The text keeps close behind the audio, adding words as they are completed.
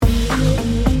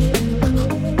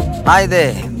Hi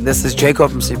there, this is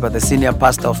Jacob Msipa, the senior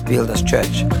pastor of Builders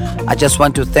Church. I just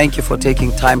want to thank you for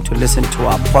taking time to listen to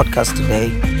our podcast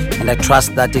today, and I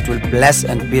trust that it will bless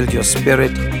and build your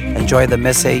spirit. Enjoy the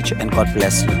message, and God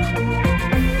bless you.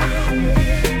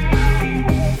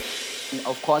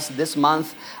 Of course, this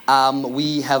month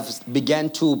we have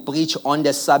begun to preach on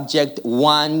the subject,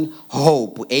 one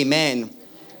hope. Amen.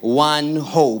 One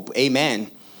hope.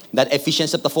 Amen. That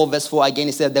Ephesians chapter 4 verse 4 again,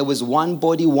 it said there was one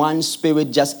body, one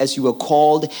spirit, just as you were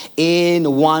called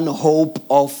in one hope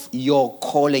of your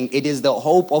calling. It is the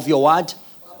hope of your what?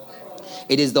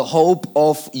 It is the hope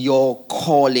of your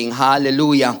calling.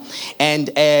 Hallelujah. And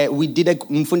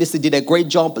Mfundisi did a great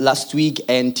job last week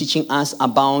and teaching us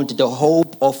about the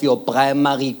hope of your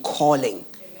primary calling.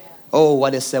 Oh,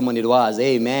 what a sermon it was.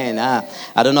 Amen.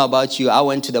 I don't know about you. I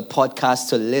went to the podcast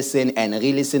to listen and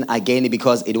re-listen again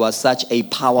because it was such a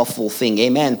powerful thing.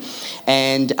 Amen.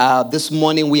 And this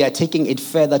morning we are taking it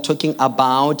further, talking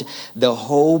about the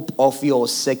hope of your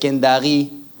secondary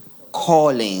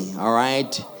calling. All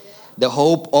right. The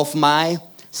hope of my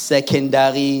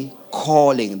secondary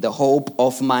calling. The hope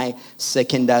of my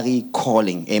secondary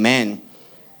calling. Amen.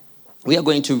 We are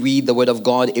going to read the word of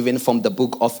God even from the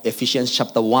book of Ephesians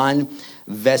chapter 1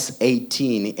 verse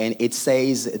 18. And it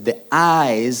says, the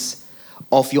eyes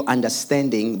of your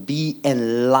understanding be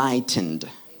enlightened.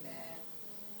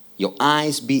 Your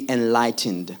eyes be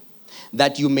enlightened,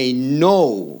 that you may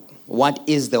know what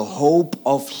is the hope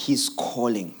of his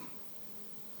calling.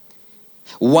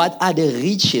 What are the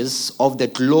riches of the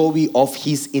glory of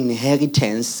his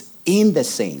inheritance in the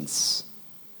saints?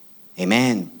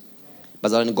 Amen.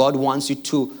 But God wants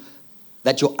you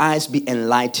that your eyes be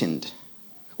enlightened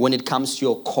when it comes to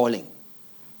your calling.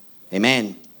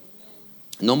 Amen.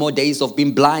 No more days of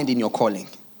being blind in your calling.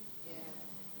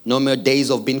 No more days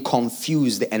of being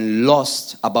confused and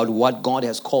lost about what God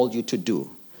has called you to do.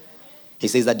 He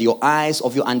says that your eyes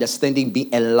of your understanding be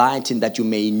enlightened, that you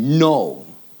may know.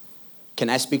 Can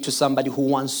I speak to somebody who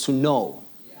wants to know?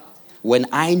 When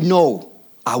I know,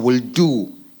 I will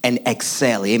do and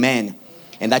excel. Amen.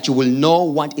 And that you will know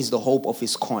what is the hope of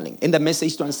his calling. In the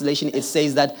Message translation, it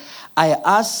says that I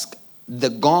ask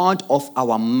the God of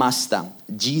our Master,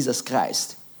 Jesus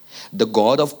Christ, the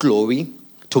God of glory,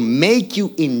 to make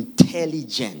you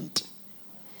intelligent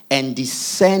and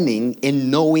discerning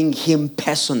in knowing him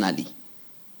personally.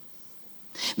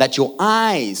 That your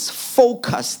eyes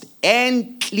focused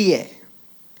and clear,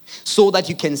 so that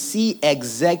you can see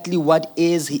exactly what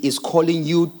he is calling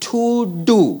you to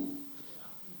do.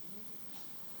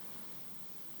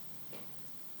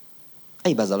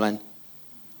 Hey, Bazalan.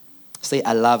 Say,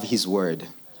 I love his word.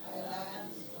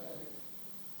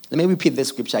 Let me repeat this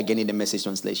scripture again in the Message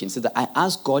translation. It says that I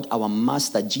ask God, our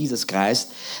Master, Jesus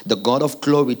Christ, the God of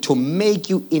glory, to make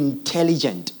you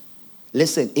intelligent.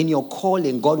 Listen, in your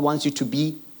calling, God wants you to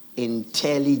be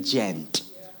intelligent.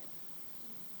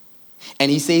 And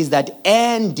he says that,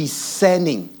 and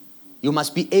discerning. You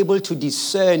must be able to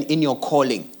discern in your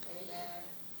calling.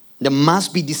 There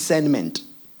must be discernment.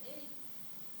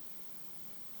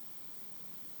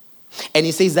 And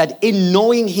he says that in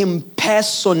knowing him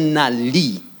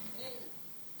personally,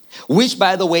 which,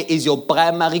 by the way, is your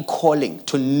primary calling,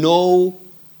 to know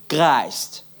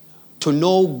Christ, to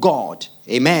know God.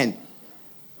 Amen.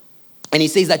 And he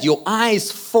says that your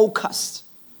eyes focused.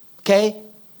 Okay?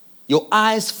 Your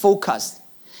eyes focused.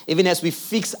 Even as we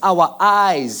fix our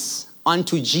eyes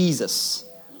onto Jesus.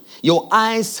 Your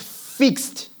eyes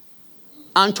fixed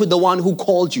onto the one who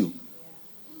called you.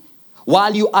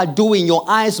 While you are doing, your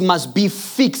eyes must be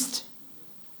fixed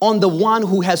on the one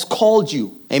who has called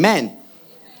you. Amen.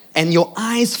 And your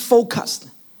eyes focused.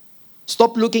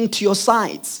 Stop looking to your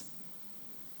sides.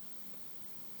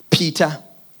 Peter,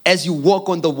 as you walk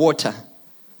on the water,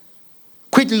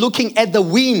 quit looking at the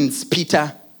winds,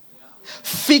 Peter.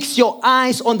 Fix your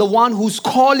eyes on the one who's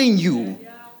calling you.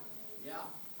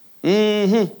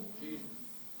 Mm-hmm.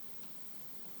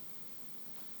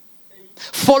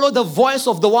 Follow the voice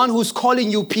of the one who's calling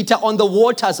you, Peter, on the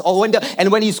waters.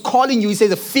 And when he's calling you, he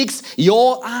says, fix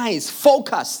your eyes,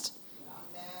 focused.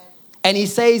 And he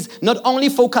says, not only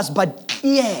focused, but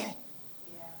clear.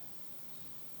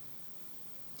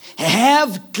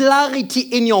 Have clarity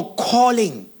in your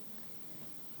calling.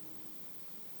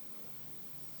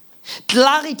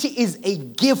 Clarity is a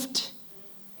gift.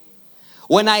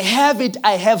 When I have it,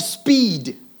 I have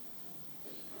speed.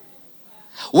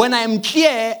 When I'm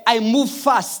clear, I move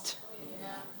fast.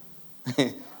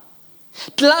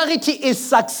 Clarity is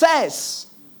success.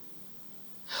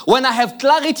 When I have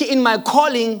clarity in my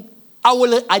calling, I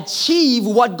will achieve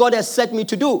what God has set me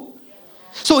to do.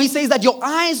 So he says that your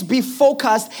eyes be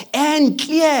focused and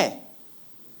clear.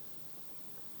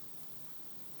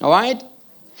 All right?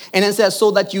 And it says,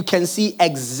 so that you can see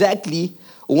exactly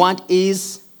what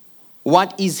is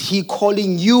he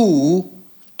calling you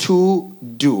to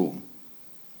do.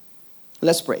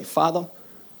 Let's pray. Father,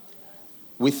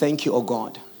 we thank you, oh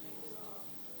God.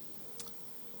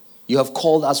 You have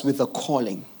called us with a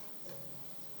calling.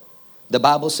 The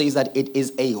Bible says that it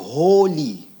is a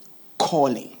holy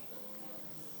calling.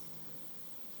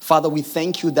 Father, we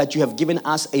thank you that you have given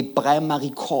us a primary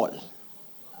call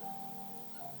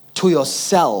to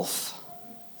yourself,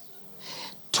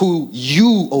 to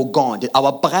you, oh God.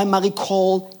 Our primary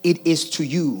call, it is to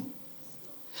you.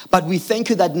 But we thank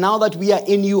you that now that we are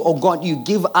in you, oh God, you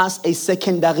give us a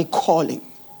secondary calling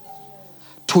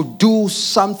to do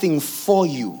something for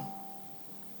you.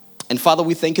 And Father,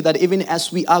 we thank you that even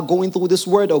as we are going through this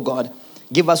word, oh God,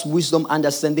 give us wisdom,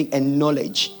 understanding, and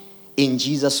knowledge. In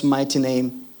Jesus' mighty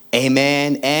name,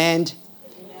 amen and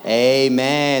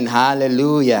amen.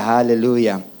 Hallelujah,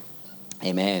 hallelujah.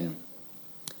 Amen.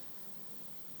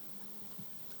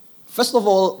 First of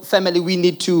all, family, we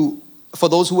need to, for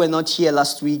those who were not here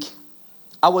last week,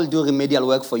 I will do remedial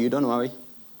work for you, don't worry.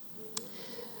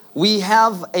 We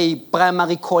have a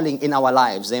primary calling in our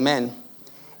lives, amen.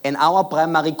 And our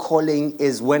primary calling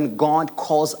is when God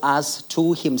calls us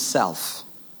to himself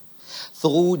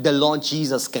through the Lord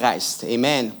Jesus Christ,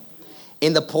 amen,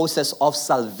 in the process of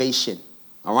salvation,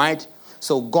 all right?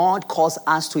 So God calls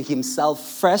us to himself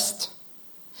first,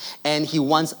 and he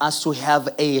wants us to have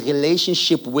a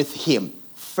relationship with him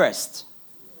first.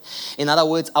 In other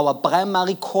words, our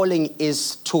primary calling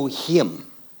is to him.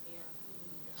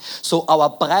 So our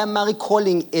primary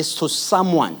calling is to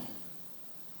someone.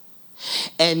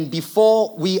 And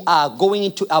before we are going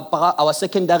into our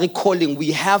secondary calling,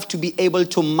 we have to be able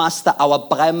to master our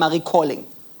primary calling.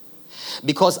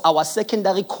 Because our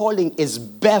secondary calling is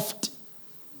birthed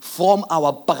from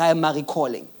our primary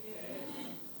calling.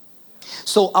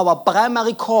 So our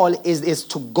primary call is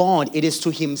to God. It is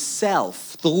to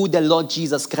himself through the Lord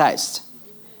Jesus Christ.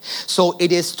 So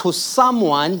it is to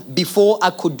someone before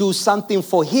I could do something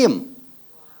for him.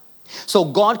 So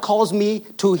God calls me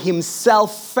to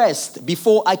himself first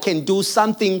before I can do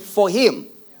something for him.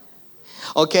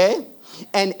 Okay?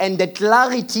 And the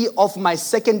clarity of my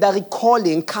secondary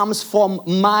calling comes from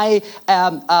my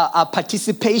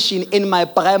participation in my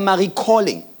primary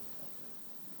calling.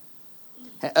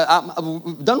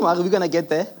 Don't worry, we're going to get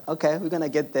there. Okay, we're going to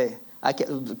get there.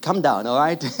 Calm down, all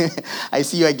right? I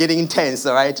see you are getting intense,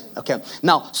 all right? Okay.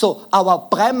 Now, so our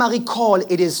primary call,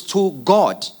 it is to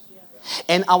God.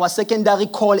 And our secondary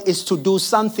call is to do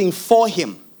something for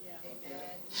him.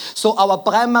 So our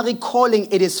primary calling,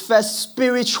 it is first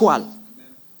spiritual.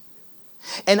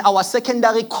 And our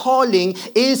secondary calling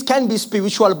can be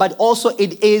spiritual, but also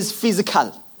it is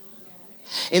physical.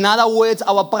 In other words,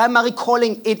 our primary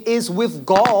calling, it is with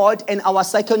God, and our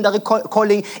secondary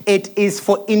calling, it is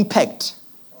for impact.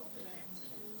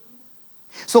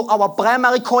 So our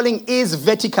primary calling is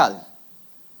vertical.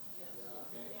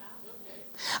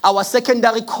 Our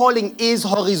secondary calling is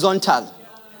horizontal.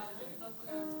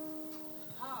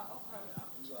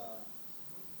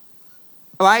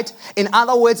 Right? In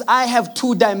other words, I have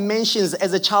two dimensions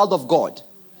as a child of God.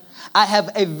 I have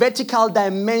a vertical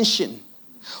dimension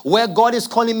where God is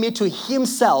calling me to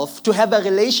himself, to have a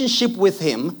relationship with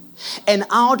him. And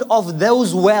out of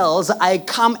those wells, I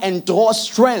come and draw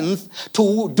strength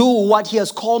to do what he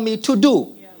has called me to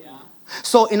do.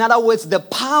 So in other words, the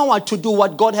power to do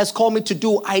what God has called me to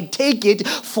do, I take it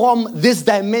from this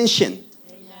dimension.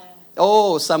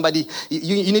 Oh, somebody,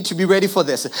 you need to be ready for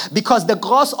this. Because the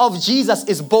cross of Jesus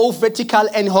is both vertical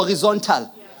and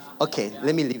horizontal. Okay,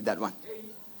 let me leave that one.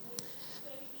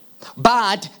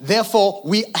 But therefore,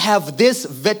 we have this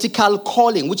vertical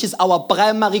calling, which is our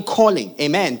primary calling.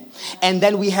 Amen. And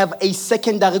then we have a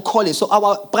secondary calling. So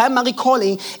our primary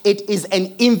calling, it is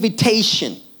an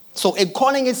invitation. So a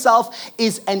calling itself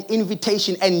is an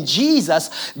invitation. And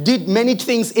Jesus did many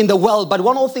things in the world, but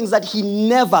one of the things that he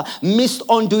never missed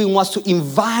on doing was to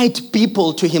invite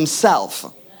people to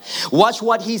himself. Watch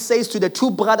what he says to the two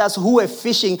brothers who were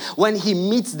fishing when he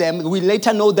meets them. We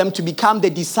later know them to become the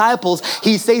disciples.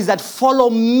 He says that follow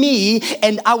me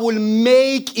and I will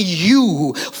make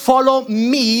you. Follow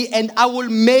me and I will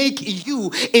make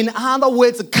you. In other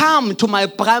words, come to my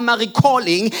primary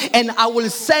calling and I will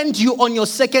send you on your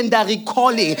secondary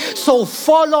calling. So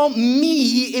follow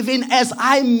me even as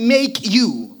I make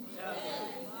you.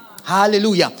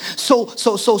 Hallelujah.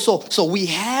 So we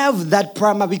have that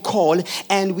primary call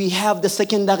and we have the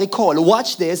secondary call.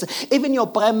 Watch this. Even your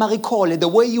primary call, the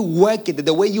way you work it,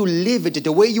 the way you live it,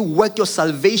 the way you work your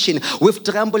salvation with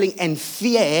trembling and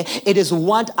fear, it is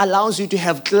what allows you to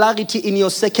have clarity in your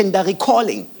secondary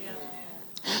calling.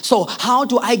 So how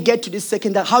do I get to this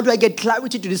secondary? How do I get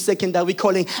clarity to this secondary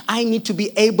calling? I need to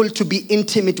be able to be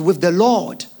intimate with the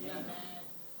Lord.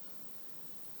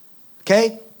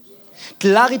 Okay?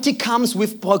 Clarity comes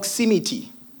with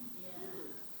proximity.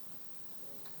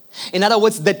 In other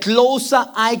words, the closer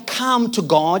I come to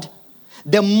God,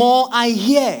 the more I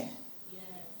hear.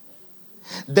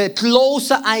 The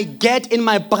closer I get in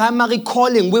my primary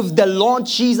calling with the Lord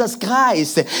Jesus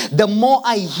Christ, the more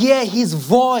I hear his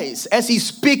voice as he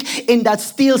speaks in that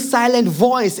still silent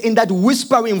voice, in that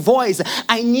whispering voice.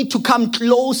 I need to come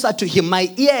closer to him.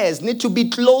 My ears need to be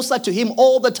closer to him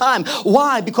all the time.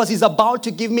 Why? Because he's about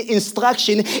to give me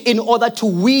instruction in order to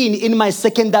win in my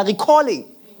secondary calling.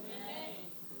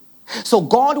 So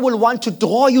God will want to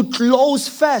draw you close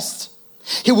first.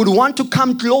 He would want to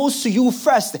come close to you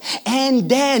first and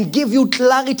then give you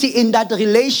clarity in that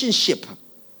relationship.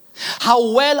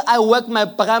 How well I work my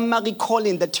primary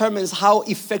calling determines how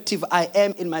effective I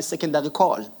am in my secondary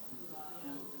call.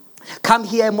 Come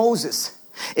here, Moses.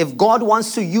 If God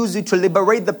wants to use you to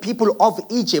liberate the people of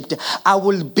Egypt, I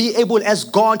will be able as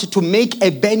God to make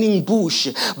a burning bush.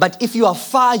 But if you are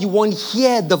far, you won't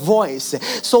hear the voice.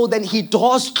 So then he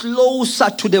draws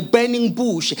closer to the burning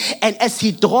bush. And as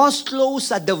he draws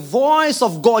closer, the voice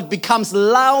of God becomes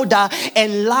louder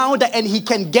and louder, and he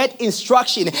can get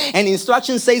instruction. And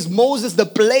instruction says, Moses, the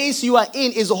place you are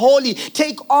in is holy.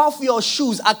 Take off your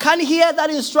shoes. I can't hear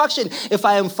that instruction if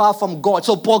I am far from God.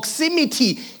 So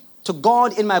proximity to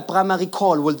God in my primary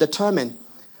call will determine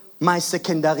my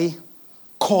secondary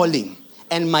calling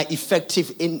and my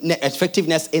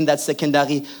effectiveness in that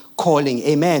secondary calling.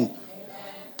 Amen.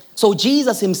 So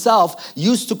Jesus himself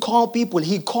used to call people.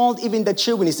 He called even the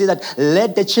children. He said that,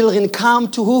 let the children come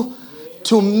to who?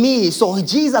 To me. So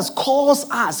Jesus calls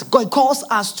us. God calls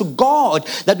us to God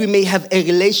that we may have a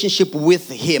relationship with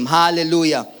him.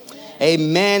 Hallelujah.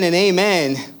 Amen and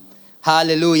amen.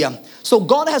 Hallelujah. So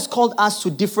God has called us to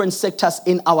different sectors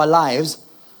in our lives.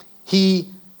 He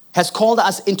has called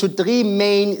us into three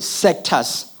main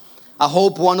sectors. I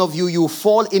hope one of you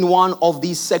fall in one of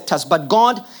these sectors. But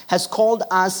God has called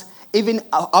us even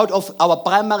out of our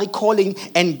primary calling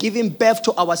and giving birth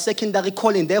to our secondary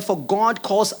calling. Therefore, God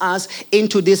calls us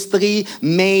into these three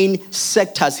main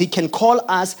sectors. He can call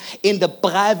us in the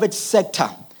private sector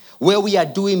where we are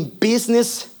doing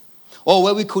business, or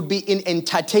where we could be in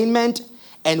entertainment,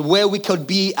 and where we could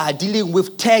be dealing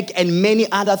with tech and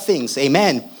many other things.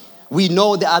 Amen. We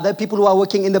know there are other people who are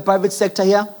working in the private sector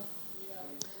here.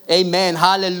 Amen.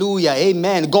 Hallelujah.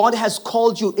 Amen. God has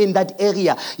called you in that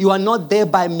area. You are not there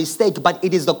by mistake, but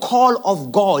it is the call of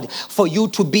God for you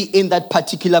to be in that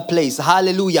particular place.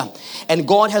 Hallelujah. And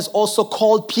God has also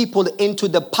called people into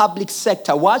the public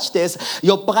sector. Watch this.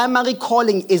 Your primary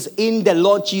calling is in the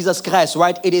Lord Jesus Christ,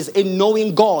 right? It is in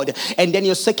knowing God. And then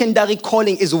your secondary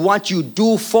calling is what you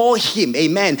do for him.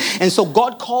 Amen. And so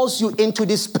God calls you into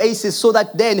these spaces so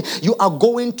that then you are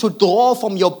going to draw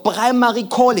from your primary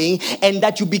calling and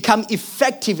that you become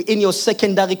effective in your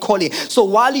secondary calling. So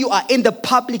while you are in the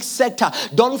public sector,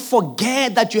 don't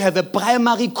forget that you have a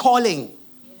primary calling.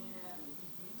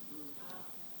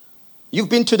 You've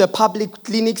been to the public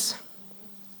clinics.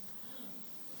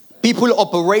 People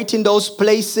operate in those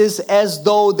places as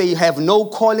though they have no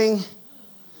calling.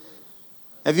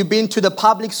 Have you been to the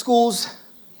public schools?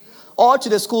 Or to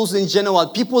the schools in general?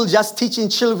 People just teaching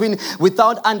children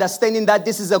without understanding that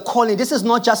this is a calling. This is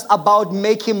not just about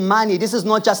making money. This is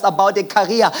not just about a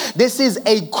career. This is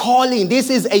a calling.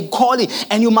 This is a calling.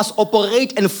 And you must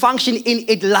operate and function in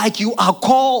it like you are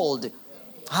called.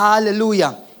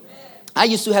 Hallelujah. I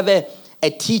used to have a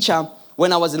teacher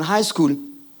when I was in high school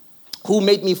who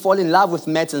made me fall in love with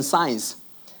maths and science.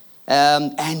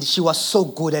 And she was so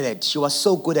good at it. She was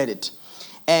so good at it.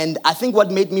 And I think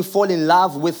what made me fall in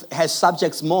love with her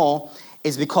subjects more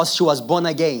is because she was born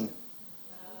again.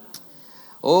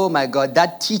 Oh my God,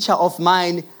 that teacher of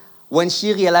mine, when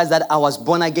she realized that I was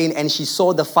born again and she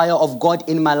saw the fire of God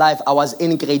in my life, I was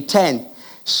in grade 10.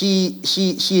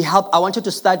 She helped. I wanted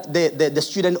to start the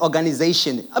student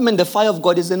organization. I mean, the fire of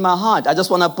God is in my heart. I just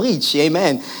want to preach.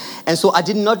 Amen. And so I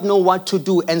did not know what to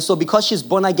do. And so because she's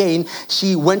born again,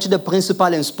 she went to the principal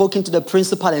and spoken to the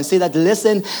principal and said that,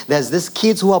 listen, there's these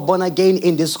kids who are born again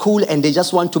in the school and they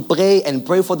just want to pray and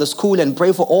pray for the school and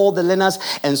pray for all the learners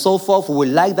and so forth. We would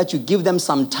like that you give them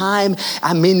some time.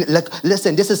 I mean, like,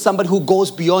 listen, this is somebody who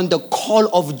goes beyond the call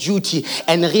of duty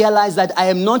and realize that I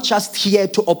am not just here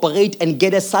to operate and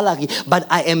get a salary, but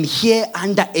I am here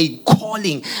under a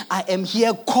calling. I am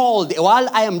here called. While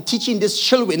I am teaching these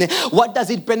children, what does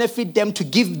it benefit them to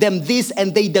give them this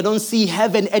and they don't see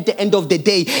heaven at the end of the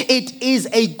day? It is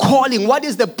a calling. What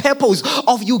is the purpose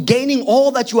of you gaining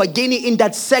all that you are gaining in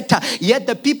that sector, yet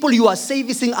the people you are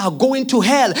servicing are going to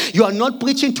hell? You are not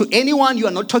preaching to anyone. You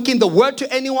are not talking the word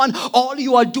to anyone. All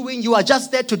you are doing, you are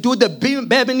just there to do the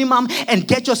bare minimum and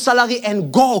get your salary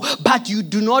and go. But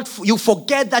you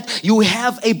forget that you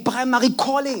have a primary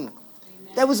calling. Amen.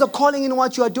 There is a calling in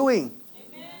what you are doing.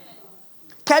 Amen.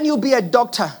 Can you be a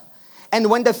doctor? And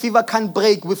when the fever can't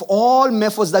break with all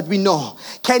methods that we know,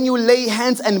 can you lay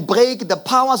hands and break the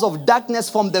powers of darkness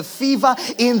from the fever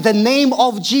in the name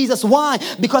of Jesus? Why?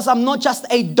 Because I'm not just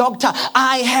a doctor.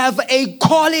 I have a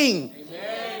calling.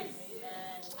 Amen.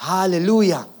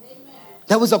 Hallelujah.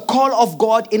 There was a call of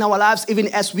God in our lives, even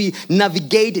as we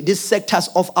navigate these sectors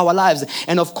of our lives.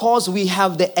 And of course, we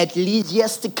have the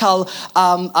ecclesiastical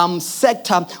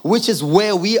sector, which is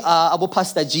where we are. Abu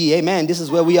Pastor G, amen. This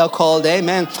is where we are called,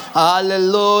 amen.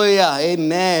 Hallelujah,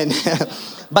 amen.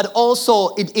 But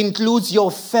also, it includes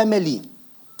your family.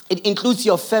 It includes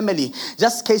your family.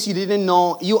 Just in case you didn't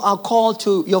know, you are called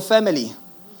to your family.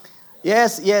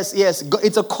 Yes.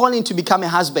 It's a calling to become a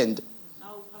husband.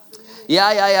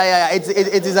 Yeah.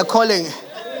 It is a calling.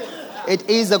 It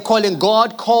is a calling.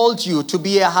 God called you to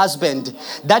be a husband.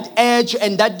 That edge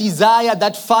and that desire,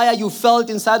 that fire you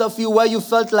felt inside of you, where you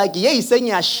felt like,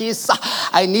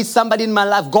 I need somebody in my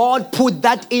life. God put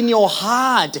that in your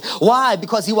heart. Why?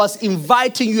 Because He was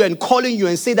inviting you and calling you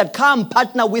and say that, come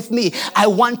partner with me. I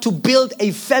want to build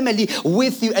a family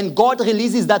with you. And God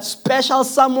releases that special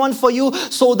someone for you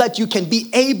so that you can be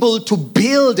able to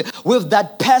build with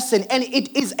that person. And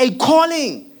it is a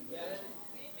calling.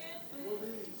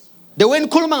 The way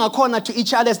kuluma corner to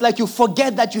each other is like you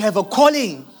forget that you have a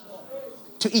calling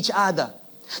to each other.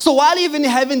 So while even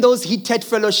having those heated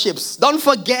fellowships, don't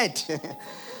forget,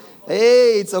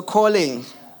 hey, it's a calling.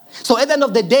 So at the end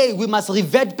of the day, we must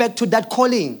revert back to that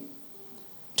calling.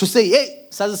 To say, hey,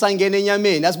 that's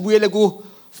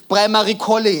primary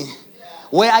calling.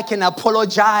 Where I can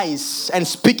apologize and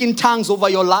speak in tongues over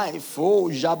your life. Oh,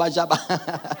 jabba.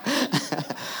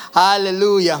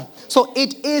 Hallelujah. So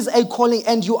it is a calling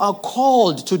and you are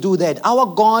called to do that. Our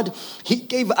God, He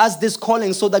gave us this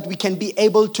calling so that we can be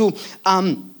able to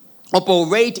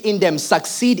operate in them,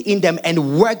 succeed in them,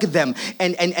 and work them.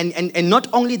 And not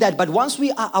only that, but once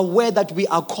we are aware that we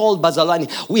are called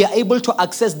Bazalwane, we are able to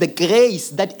access the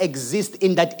grace that exists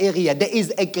in that area. There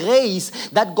is a grace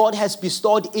that God has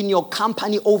bestowed in your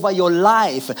company over your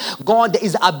life. God, there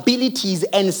is abilities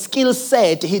and skill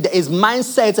set, there is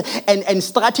mindsets and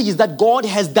strategies that God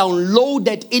has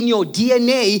downloaded in your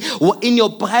DNA or in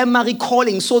your primary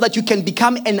calling so that you can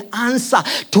become an answer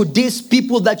to these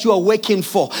people that you are working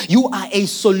for. You are a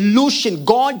solution.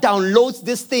 God downloads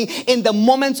this thing in the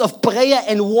moments of prayer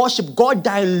and worship. God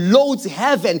downloads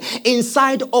heaven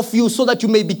inside of you so that you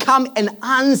may become an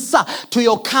answer to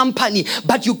your company.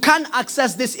 But you can't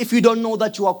access this if you don't know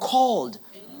that you are called.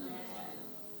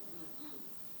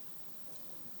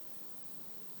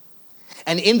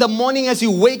 And in the morning as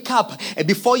you wake up, and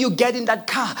before you get in that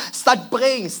car, start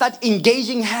praying, start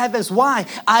engaging heavens. Why?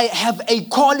 I have a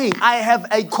calling. I have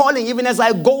a calling. Even as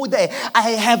I go there, I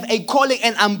have a calling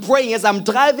and I'm praying as I'm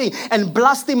driving and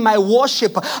blasting my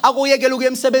worship. You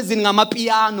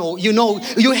know,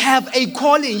 you have a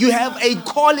calling. You have a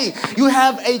calling. You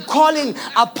have a calling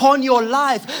upon your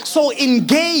life. So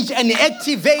engage and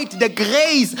activate the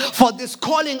grace for this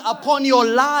calling upon your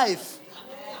life.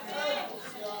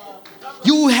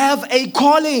 You have a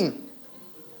calling.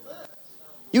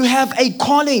 You have a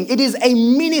calling. It is a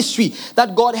ministry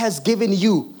that God has given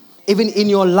you, even in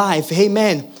your life.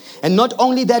 Amen. And not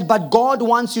only that, but God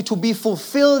wants you to be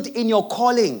fulfilled in your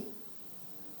calling.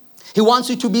 He wants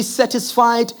you to be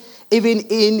satisfied even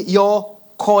in your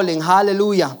calling.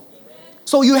 Hallelujah. Amen.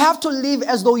 So you have to live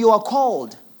as though you are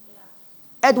called.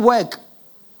 At work.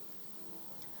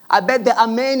 I bet there are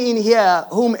men in here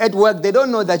whom at work they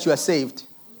don't know that you are saved.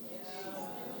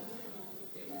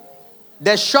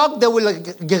 The shock they will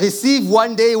receive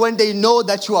one day when they know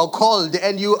that you are called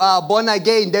and you are born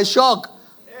again. The shock.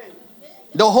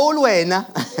 The whole way, nah?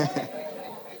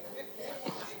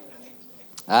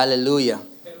 Hallelujah.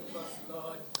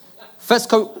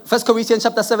 First Corinthians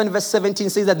chapter 7 verse 17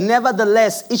 says that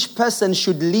nevertheless each person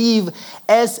should live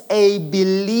as a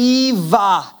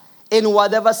believer in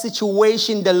whatever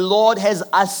situation the Lord has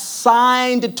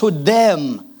assigned to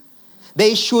them.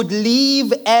 They should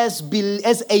live as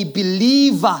a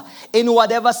believer in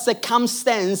whatever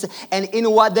circumstance and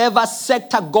in whatever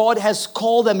sector God has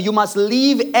called them. You must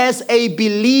live as a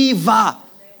believer.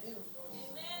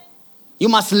 You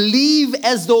must live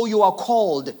as though you are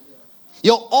called.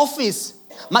 Your office,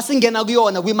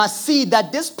 we must see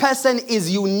that this person is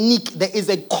unique. There is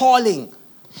a calling.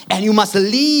 And you must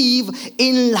live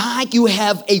in like you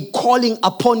have a calling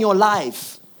upon your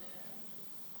life.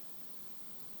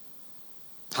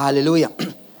 Hallelujah.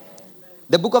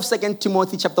 The book of 2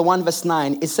 Timothy chapter 1 verse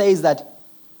 9, it says that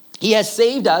he has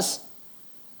saved us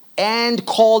and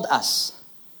called us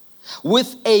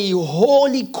with a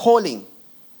holy calling,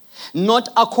 not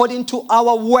according to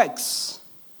our works,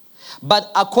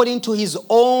 but according to his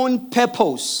own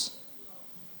purpose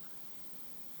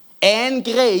and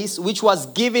grace, which was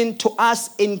given to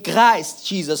us in Christ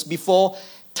Jesus before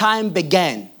time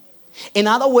began. In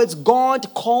other words,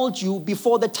 God called you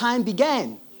before the time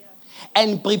began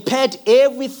and prepared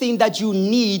everything that you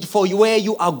need for where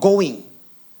you are going.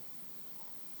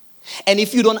 And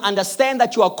if you don't understand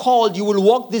that you are called, you will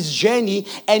walk this journey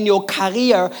and your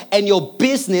career and your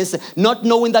business not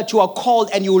knowing that you are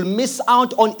called, and you will miss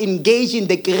out on engaging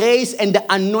the grace and the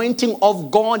anointing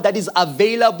of God that is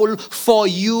available for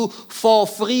you for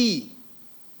free.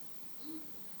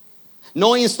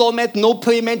 No installment, no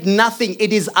payment, nothing.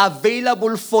 It is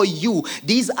available for you.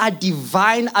 These are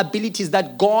divine abilities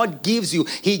that God gives you.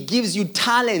 He gives you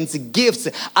talents, gifts,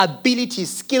 abilities,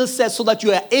 skill sets so that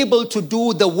you are able to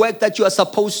do the work that you are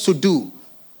supposed to do.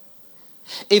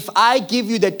 If I give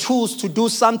you the tools to do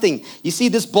something, you see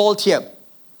this bolt here.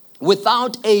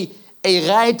 Without a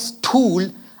right tool,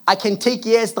 I can take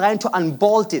years trying to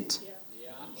unbolt it.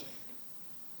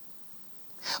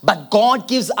 But God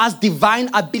gives us divine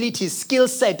abilities, skill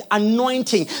set,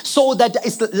 anointing, so that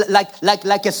it's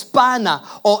like a spanner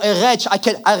or a wrench. I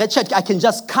can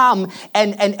just come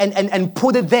and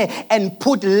put it there and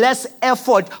put less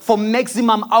effort for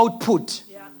maximum output.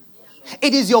 Yeah.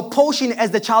 It is your portion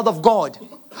as the child of God.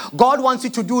 God wants you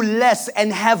to do less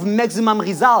and have maximum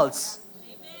results.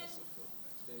 Amen.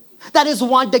 That is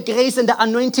what the grace and the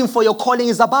anointing for your calling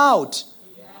is about.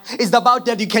 It's about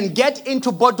that you can get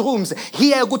into boardrooms.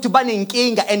 Here, go to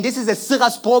Baninkinga, and this is a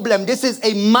serious problem. This is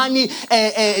a money,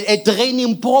 a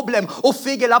draining problem. Or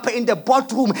figure up in the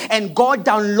boardroom, and God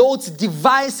downloads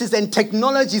devices and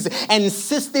technologies and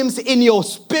systems in your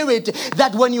spirit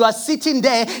that when you are sitting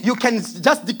there, you can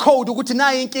just decode. Go to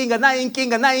Nainkinga,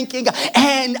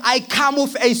 and I come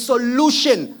with a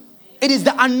solution. It is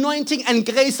the anointing and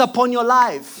grace upon your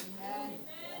life.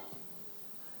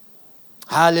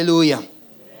 Hallelujah.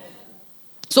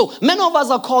 So many of us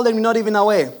are called and we're not even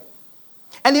aware.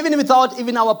 And even without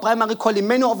even our primary calling,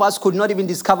 many of us could not even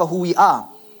discover who we are.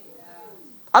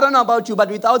 I don't know about you, but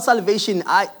without salvation,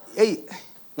 I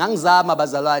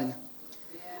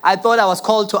thought I was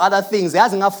called to other things. At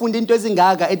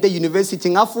the university,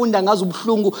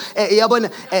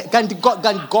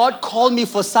 God called me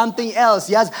for something else.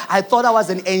 Yes, I thought I was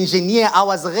an engineer. I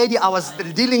was ready. I was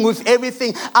dealing with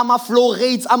everything. I'm a flow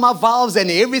rates, I'm a valves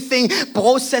and everything,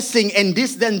 processing and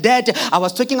this and that. I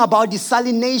was talking about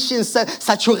desalination,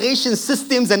 saturation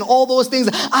systems and all those things.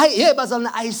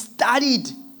 I studied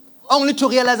only to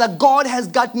realize that God has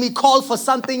got me called for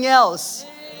something else.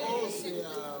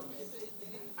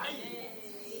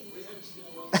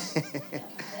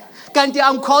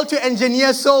 I'm called to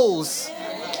engineer souls.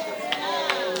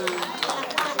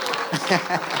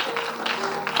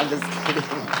 I'm just kidding.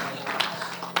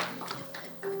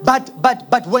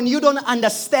 But when you don't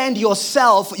understand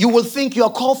yourself, you will think you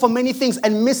are called for many things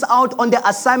and miss out on the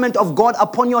assignment of God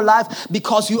upon your life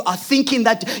because you are thinking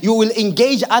that you will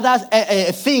engage other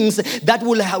things that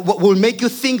will make you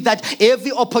think that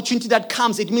every opportunity that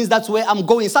comes, it means that's where I'm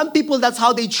going. Some people, that's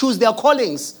how they choose their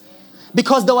callings.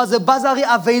 Because there was a bursary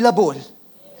available.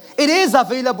 It is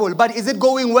available, but is it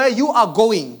going where you are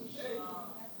going?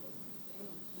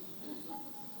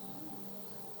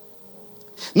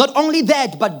 Not only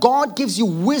that, but God gives you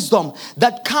wisdom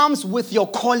that comes with your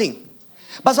calling.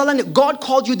 But God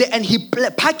called you there and He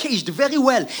packaged very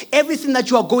well everything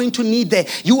that you are going to need there.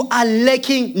 You are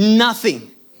lacking nothing.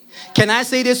 Can I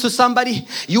say this to somebody?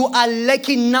 You are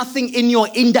lacking nothing in your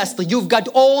industry. You've got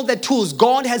all the tools.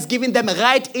 God has given them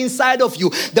right inside of you.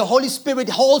 The Holy Spirit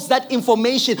holds that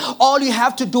information. All you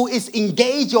have to do is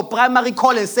engage your primary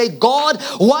call and say, God,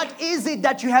 what is it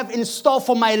that you have in store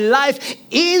for my life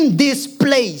in this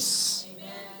place?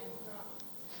 Amen.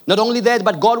 Not only that,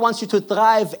 but God wants you to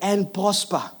thrive and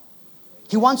prosper.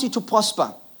 He wants you to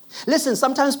prosper. Listen,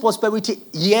 sometimes prosperity,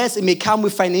 yes, it may come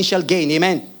with financial gain.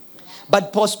 Amen.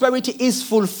 But prosperity is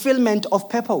fulfillment of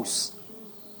purpose.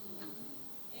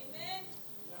 Amen.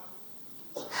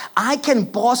 I can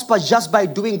prosper just by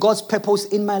doing God's purpose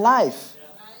in my life.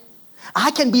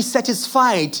 I can be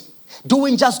satisfied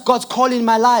doing just God's call in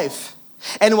my life.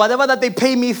 And whatever that they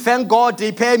pay me, thank God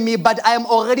they pay me, but I am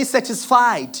already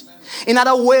satisfied. In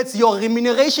other words, your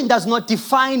remuneration does not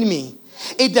define me.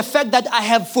 It's the fact that I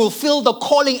have fulfilled the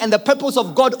calling and the purpose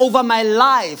of God over my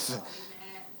life.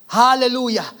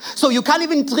 Hallelujah. So you can't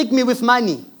even trick me with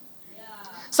money.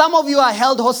 Some of you are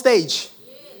held hostage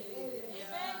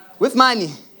with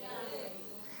money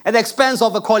at the expense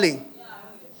of a calling.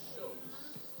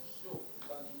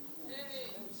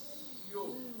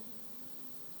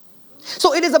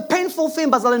 So it is a painful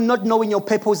thing, Basil, not knowing your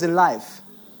purpose in life.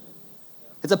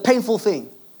 It's a painful thing.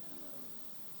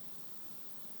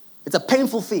 It's a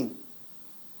painful thing.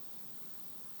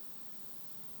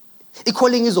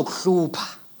 I-calling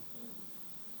izokuhlupha.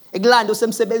 Ekulanda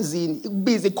usemsebenzini,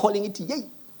 ikubiza i-calling ithi, "Hey,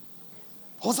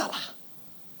 hozala."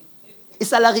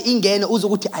 Isalary ingene uze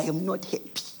ukuthi I am not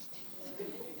happy.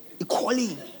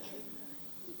 I-calling.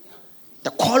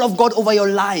 The call of God over your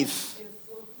life.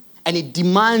 And it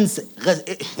demands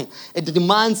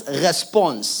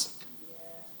response.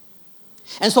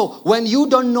 And so when you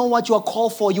don't know what you are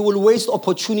called for, you will waste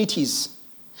opportunities.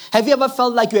 Have you ever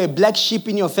felt like you're a black sheep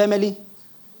in your family?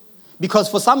 Because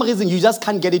for some reason you just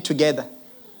can't get it together.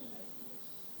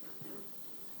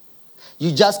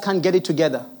 You just can't get it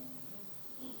together.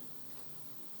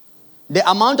 The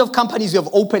amount of companies you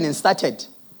have opened and started.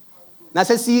 Now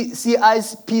say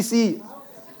CIPC.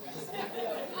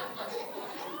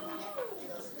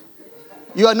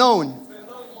 You are known.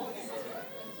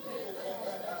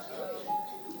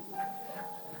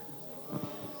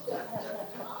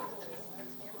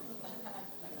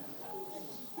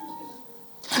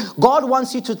 God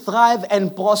wants you to thrive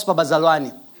and prosper,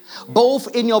 Bazalwane,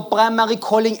 both in your primary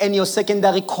calling and your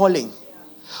secondary calling.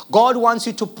 God wants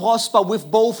you to prosper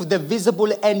with both the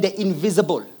visible and the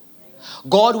invisible.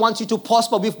 God wants you to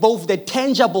prosper with both the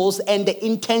tangibles and the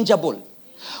intangible.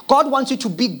 God wants you to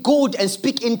be good and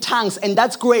speak in tongues, and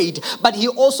that's great. But He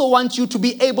also wants you to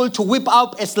be able to whip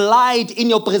up a slide in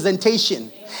your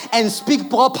presentation and speak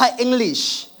proper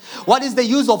English. What is the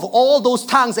use of all those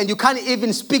tongues and you can't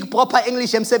even speak proper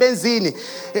English? So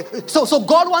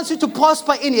God wants you to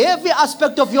prosper in every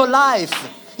aspect of your life.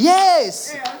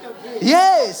 Yes.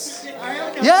 Yes.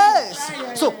 Yes.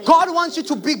 So God wants you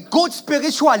to be good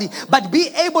spiritually, but be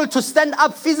able to stand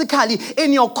up physically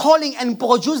in your calling and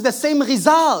produce the same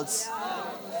results.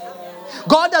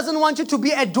 God doesn't want you to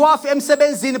be a dwarf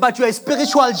emsebenzini, but you're a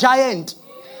spiritual giant.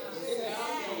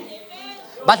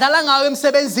 But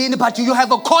you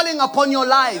have a calling upon your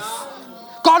life.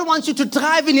 God wants you to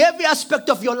thrive in every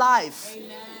aspect of your life.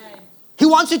 He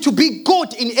wants you to be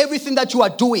good in everything that you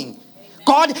are doing.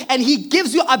 God, and He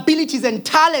gives you abilities and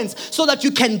talents so that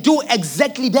you can do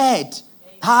exactly that.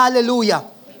 Hallelujah.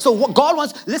 So what God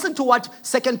wants, listen to what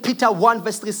 2 Peter 1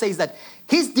 verse 3 says, that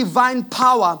His divine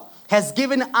power has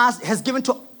given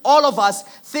to all of us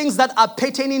things that are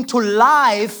pertaining to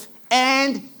life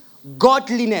and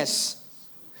godliness.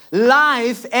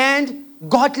 Life and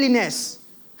godliness.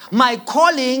 My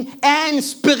calling and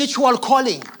spiritual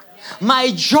calling. My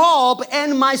job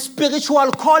and my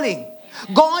spiritual calling.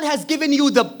 God has given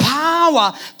you the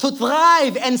power to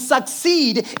thrive and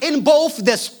succeed in both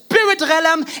the spirit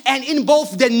realm and in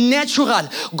both the natural.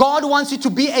 God wants you to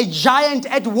be a giant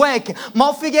at work,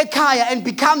 and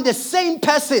become the same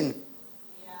person.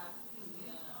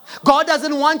 God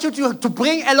doesn't want you to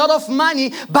bring a lot of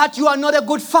money, but you are not a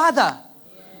good father.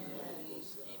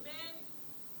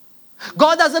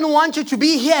 God doesn't want you to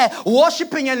be here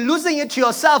worshiping and losing it to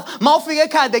yourself.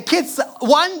 The kids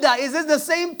wonder, is this the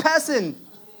same person?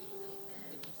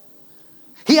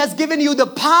 He has given you the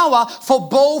power for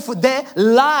both the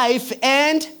life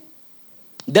and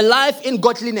the life in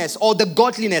godliness, or the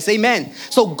godliness. Amen.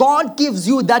 So God gives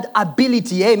you that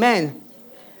ability. Amen.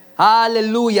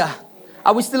 Hallelujah.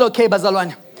 Are we still okay,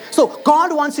 Bazalwane? So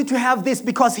God wants you to have this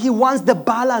because He wants the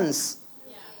balance.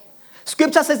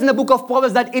 Scripture says in the book of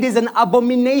Proverbs that it is an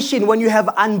abomination when you have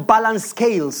unbalanced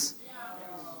scales.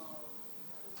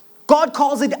 God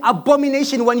calls it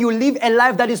abomination when you live a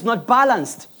life that is not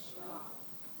balanced.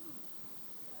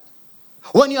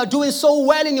 When you are doing so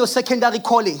well in your secondary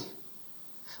calling,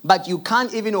 but you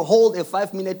can't even hold a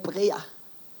 5-minute prayer.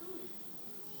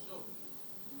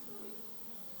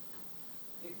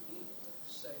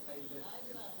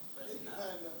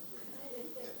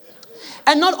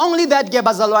 And not only that,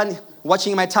 Gebazalwan,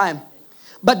 watching my time,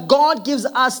 but God gives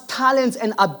us talents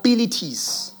and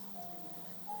abilities.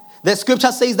 The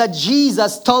scripture says that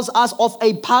Jesus tells us of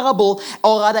a parable,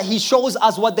 or rather he shows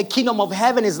us what the kingdom of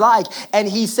heaven is like. And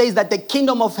he says that the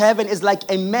kingdom of heaven is like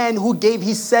a man who gave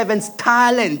his servants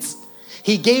talents.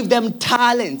 He gave them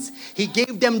talents. He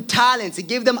gave them talents. He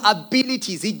gave them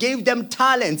abilities. He gave them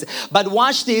talents. But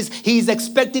watch this. He's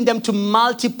expecting them to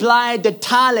multiply the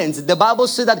talents. The Bible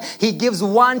says that he gives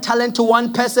 1 talent to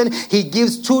one person. He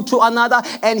gives 2 to another.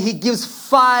 And he gives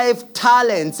 5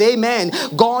 talents. Amen.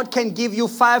 God can give you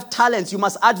 5 talents. You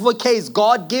must advocate.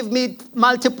 God, give me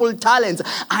multiple talents.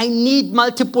 I need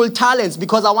multiple talents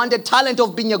because I want the talent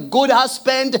of being a good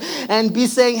husband and be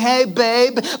saying, hey,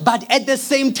 babe. But at the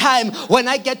same time, when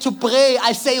I get to pray,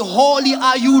 I say, holy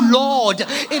are you, Lord.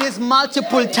 It is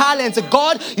multiple talents.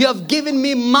 God, you have given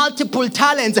me multiple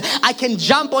talents. I can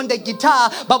jump on the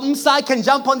guitar, but I can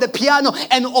jump on the piano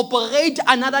and operate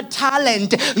another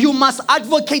talent. You must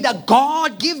advocate that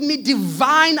God give me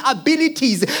divine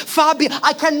abilities.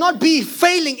 I cannot be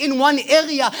failing in one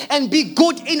area and be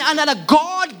good in another.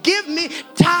 God, give me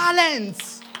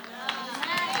talents.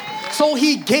 So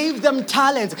he gave them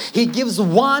talents. He gives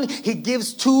 1, he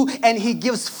gives 2, and he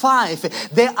gives 5.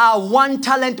 There are 1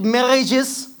 talent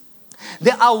marriages.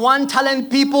 There are 1 talent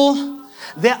people.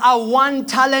 There are 1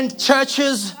 talent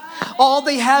churches. All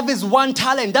they have is 1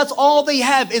 talent. That's all they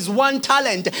have is 1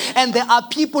 talent. And there are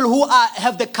people who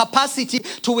have the capacity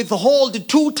to withhold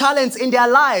 2 talents in their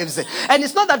lives. And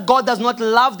it's not that God does not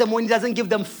love them when he doesn't give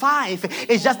them 5.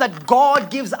 It's just that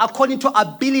God gives according to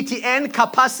ability and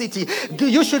capacity.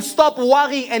 You should stop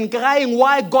worrying and crying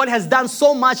why God has done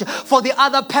so much for the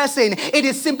other person. It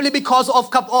is simply because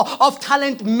of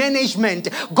talent management.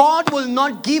 God will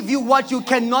not give you what you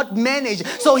cannot manage.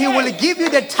 So he will give you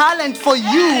the talent for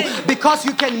you, because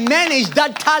you can manage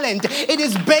that talent. It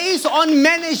is based on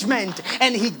management.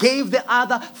 And he gave the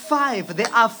other 5. There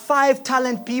are 5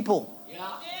 talent people.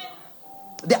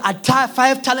 There are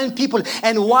 5 talent people.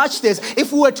 And watch this.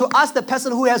 If we were to ask the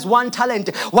person who has 1 talent,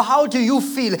 well, how do you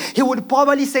feel? He would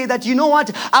probably say that, you know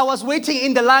what? I was waiting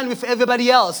in the line with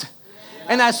everybody else.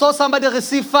 And I saw somebody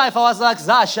receive 5. I was like,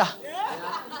 Zasha.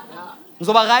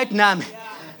 Ngoba right nami.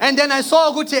 And then I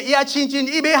saw ukuthi iyachinja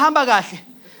ibe ihamba kahle.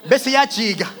 Bese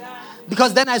iyajika.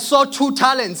 Because then I saw 2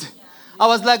 talents. I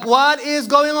was like, what is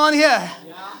going on here?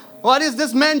 What is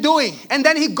this man doing? And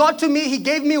then he got to me, he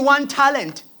gave me 1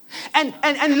 talent. And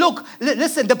look,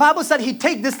 listen, the Bible said he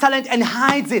takes this talent and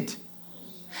hides it.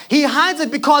 He hides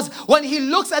it because when he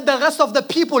looks at the rest of the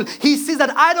people, he sees that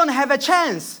I don't have a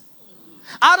chance.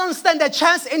 I don't stand a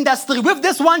chance industry. With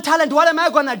this 1 talent, what am I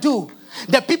going to do?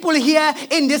 The people here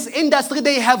in this industry,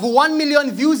 they have 1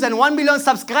 million views and 1 million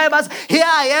subscribers. Here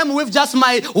I am with just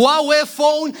my Huawei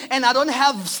phone and I don't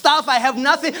have stuff. I have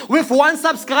nothing with 1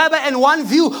 subscriber and 1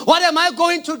 view. What am I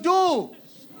going to do?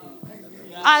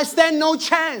 I stand no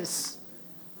chance.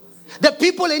 The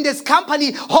people in this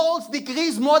company holds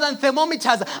degrees more than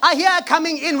thermometers. I hear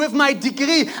coming in with my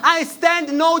degree. I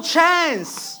stand no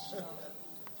chance.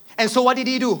 And so what did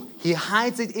he do? He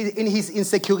hides it in his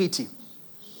insecurity.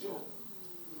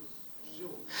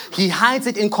 He hides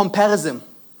it in comparison.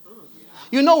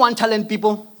 You know 1 talent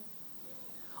people?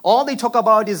 All they talk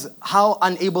about is how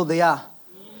unable they are.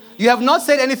 You have not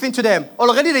said anything to them.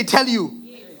 Already they tell you.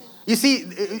 You see,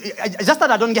 just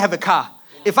that I don't have a car.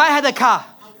 If I had a car,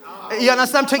 you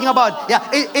understand what I'm talking about? Yeah,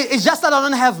 it's just that I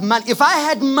don't have money. If I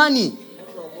had money,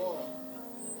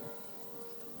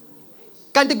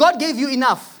 God gave you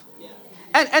enough.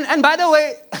 And by the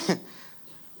way,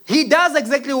 he does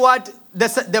exactly what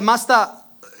the master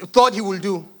thought he will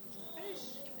do.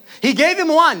 He gave him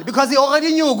 1 because he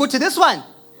already knew, go to this one.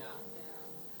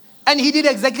 And he did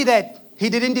exactly that. He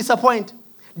didn't disappoint.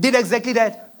 Did exactly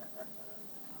that.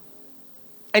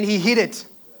 And he hid it.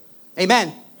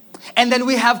 Amen. And then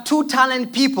we have 2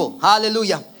 talent people.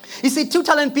 Hallelujah. You see, 2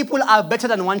 talent people are better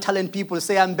than 1 talent people.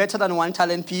 Say, I'm better than 1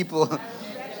 talent people.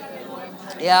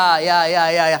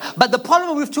 Yeah. But the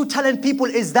problem with 2 talent people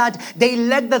is that they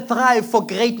lack the thrive for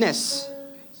greatness.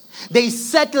 They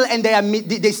settle and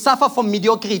they suffer from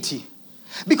mediocrity.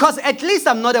 Because at least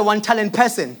I'm not a 1 talent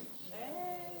person.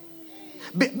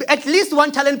 At least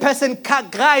 1 talent person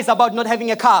cries about not having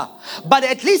a car. But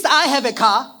at least I have a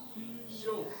car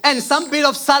and some bit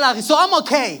of salary. So I'm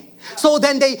okay. So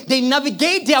then they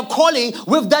navigate their calling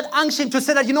with that unction to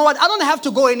say that, you know what, I don't have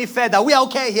to go any further. We are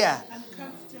okay here.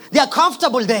 They are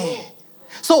comfortable there.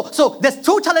 So there's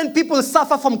 2 talent people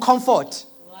suffer from comfort.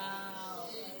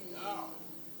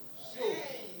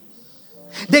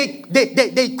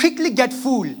 They quickly get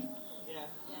full.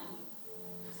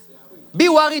 Be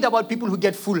worried about people who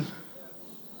get full.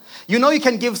 You know, you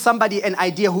can give somebody an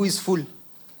idea who is full.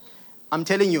 I'm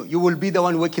telling you, you will be the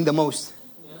one working the most.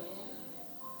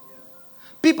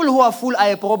 People who are full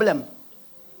are a problem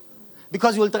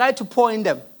because you will try to pour in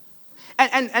them.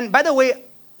 And by the way,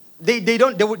 they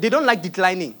don't like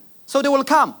declining. So they will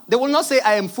come. They will not say,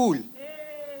 I am full.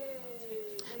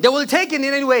 They will take it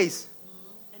in any ways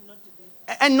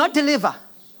and not deliver.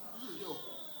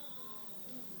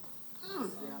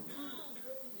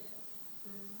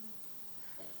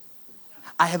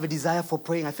 I have a desire for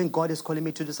praying. I think God is calling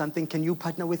me to do something. Can you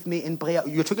partner with me in prayer?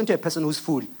 You're talking to a person who's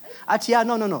full. Yeah,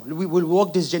 no. We will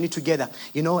walk this journey together,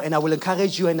 and I will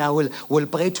encourage you and I will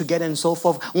pray together and so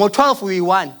forth. On 12, we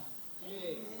won.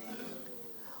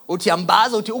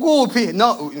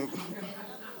 No.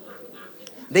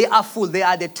 They are full. They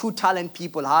are the 2 talent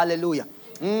people. Hallelujah.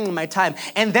 My time.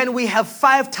 And then we have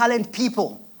 5 talent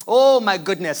people. Oh my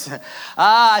goodness.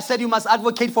 I said you must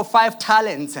advocate for 5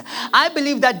 talents. I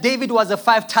believe that David was a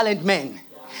 5 talent man.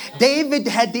 David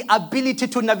had the ability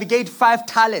to navigate 5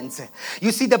 talents.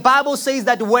 You see, the Bible says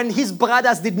that when his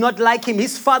brothers did not like him,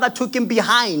 his father took him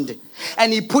behind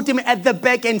and he put him at the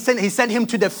back and he sent him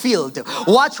to the field.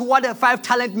 Watch what a 5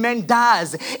 talent man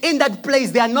does. In that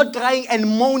place, they are not crying and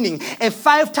moaning. A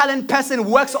 5 talent person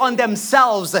works on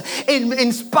themselves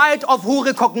in spite of who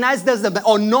recognizes them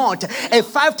or not. A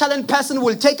 5 talent person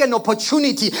will take an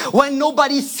opportunity when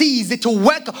nobody sees it to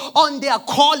work on their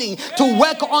calling, to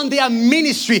work on their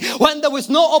ministry. When there is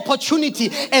no opportunity,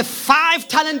 a 5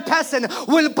 talent person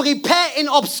will prepare in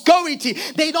obscurity.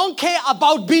 They don't care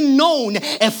about being known.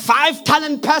 A 5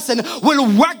 talent person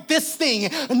will work this thing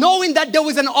knowing that there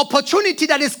is an opportunity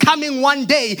that is coming one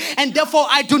day, and therefore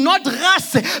I do not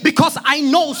rush because I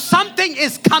know something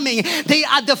is coming. They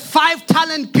are the 5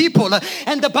 talent people.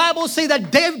 And the Bible says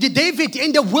that David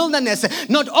in the wilderness,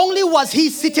 not only was he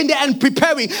sitting there and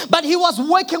preparing, but he was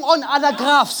working on other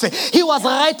crafts. He was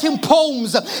writing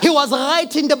poems. He was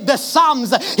writing the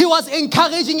Psalms. He was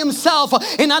encouraging himself.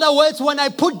 In other words, when I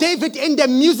put David in the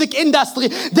music industry,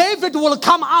 David will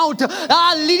come out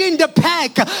leading the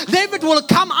pack. David will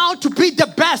come out to be the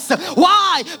best.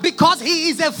 Why? Because he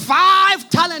is a 5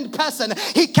 talent person.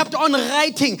 He kept on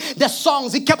writing the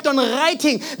songs. He kept on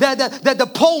writing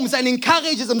the poems and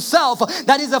encourages himself.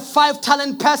 That is a 5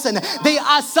 talent person. They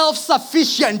are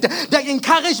self-sufficient. The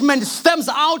encouragement stems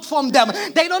out from them.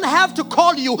 They don't have to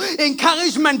call you.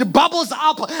 Encouragement bubbles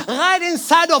up right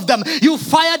inside of them. You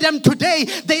fire them today.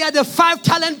 They are the 5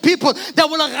 talent people that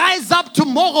will rise up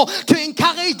tomorrow to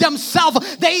encourage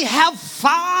themselves. They have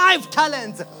 5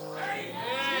 talents.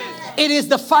 It is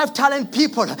the 5 talent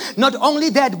people. Not only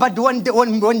that, but when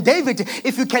David,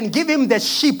 if you can give him the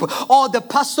sheep or the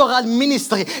pastoral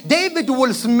ministry, David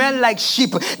will smell like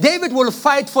sheep. David will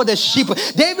fight for the sheep.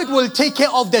 David will take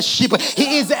care of the sheep.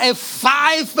 He is a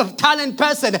 5 talent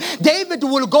person. David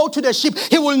will go to the sheep.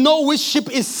 He will know which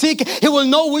sheep is sick. He will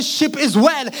know which sheep is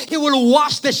well. He will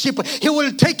wash the sheep. He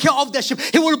will take care of the sheep.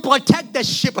 He will protect the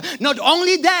sheep. Not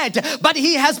only that, but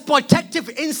he has protective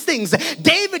instincts.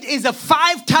 David is a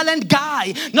 5 talent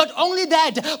guy. Not only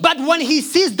that, but when he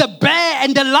sees the bear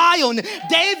and the lion,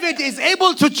 David is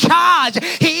able to charge.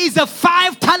 He is a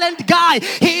 5 talent guy.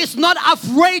 He is not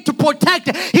afraid to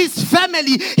protect his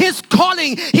family, his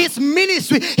calling, his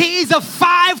ministry. He is a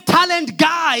 5 talent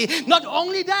guy. Not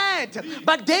only that,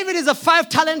 but David is a 5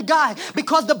 talent guy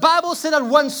because the Bible said that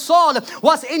when Saul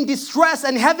was in distress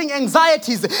and having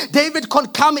anxieties, David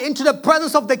could come into the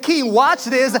presence of the king. Watch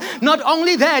this. Not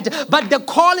only that, but the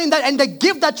calling that and the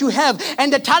gift that you have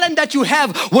and the talent that you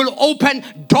have will open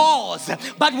doors.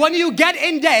 But when you get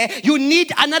in there, you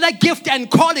need another gift and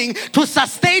calling to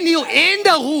sustain you in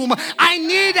the room. I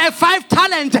need a 5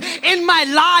 talent in my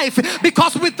life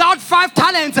because without 5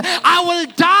 talents, I will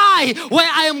die where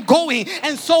I am going.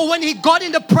 And so when he got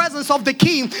in the presence of the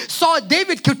king, saw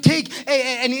David could take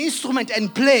an instrument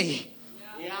and play.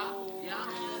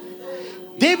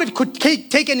 David could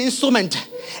take an instrument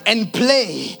and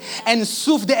play and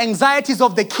soothe the anxieties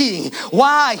of the king.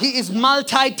 Why? He is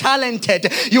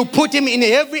multi-talented. You put him in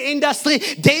every industry,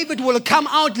 David will come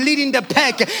out leading the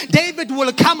pack. David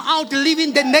will come out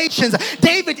leading the nations.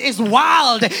 David is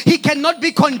wild. He cannot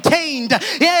be contained.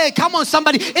 Yeah, come on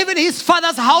somebody. Even his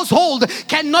father's household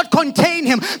cannot contain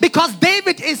him because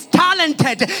David is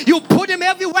talented. You put him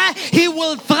everywhere, he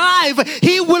will thrive.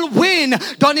 He will win.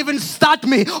 Don't even start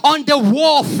me on the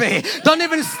warfare. Don't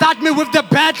even start me with the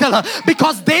battle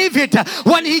because David,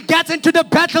 when he gets into the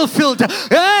battlefield,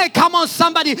 hey, come on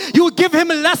somebody, you give him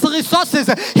less resources,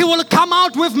 he will come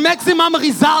out with maximum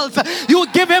results. You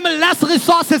give him less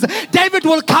resources, David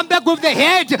will come back with the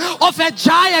head of a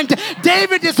giant.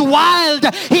 David is wild.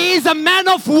 He is a man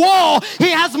of war. He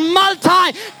has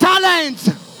multi-talents.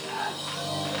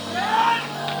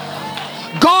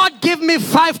 God give me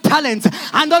 5 talents.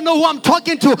 I don't know who I'm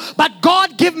talking to, but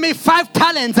God give me 5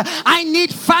 talents. I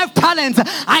need 5 talents.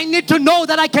 I need to know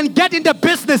that I can get in the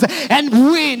business and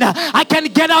win. I can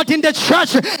get out in the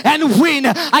church and win.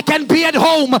 I can be at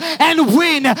home and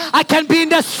win. I can be in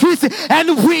the streets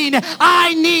and win.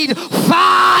 I need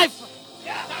 5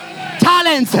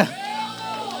 talents.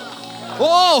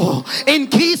 Oh,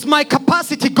 increase my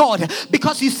capacity, God.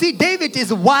 Because you see, David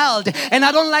is wild. And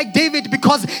I don't like David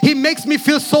because he makes me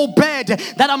feel so bad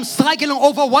that I'm struggling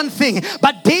over one thing.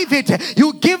 But David,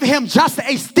 you give him just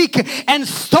a stick and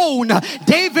stone.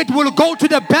 David will go to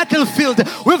the battlefield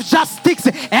with just sticks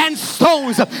and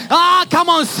stones. Ah, come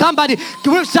on, somebody.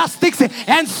 With just sticks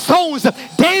and stones,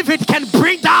 David can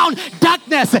bring down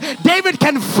darkness. David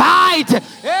can fight.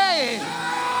 Hey.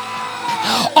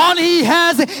 All he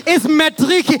has is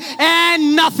metric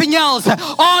and nothing else.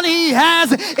 All he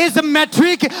has is a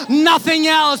metric, nothing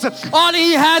else. All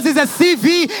he has is a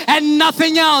CV and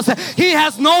nothing else. He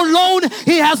has no loan.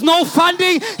 He has no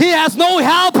funding. He has no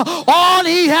help. All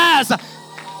he has.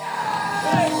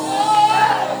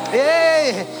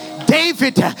 Hey.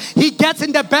 David, he gets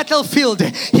in the battlefield.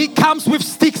 He comes with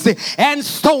sticks and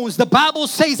stones. The Bible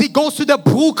says he goes to the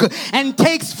brook and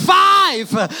takes 5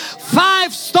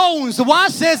 stones.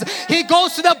 One says he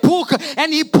goes to the brook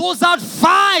and he pulls out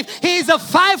 5. He is a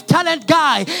 5-talent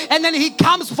guy. And then he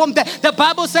comes from the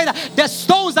Bible says that the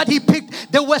stones that he picked,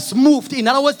 they were smoothed. In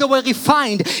other words, they were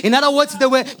refined. In other words, they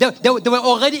were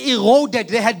already eroded.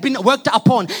 They had been worked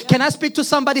upon. Can I speak to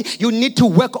somebody? You need to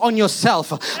work on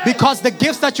yourself, because the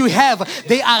gifts that you have,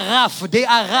 they are rough.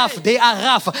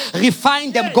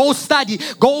 Refine them. Go study.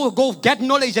 Go get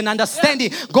knowledge and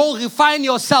understanding. Go refine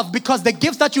yourself, because the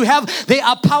gifts that you have, they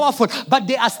are powerful, but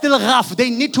they are still rough. They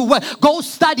need to work. Go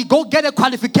study. Go get a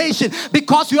qualification,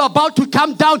 because you are about to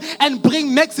come down and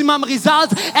bring maximum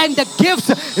results. And the gifts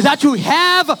that you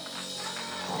have,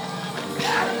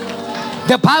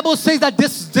 the Bible says that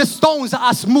these stones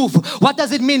are smooth. What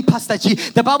does it mean, Pastor G?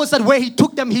 The Bible said where he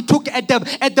took them, he took at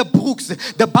the brooks,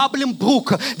 the bubbling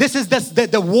brook. This is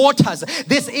the waters.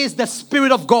 This is the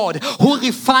Spirit of God who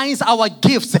refines our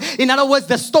gifts. In other words,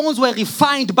 the stones were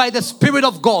refined by the Spirit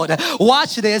of God.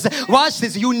 Watch this.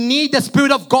 You need the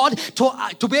Spirit of God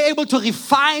to be able to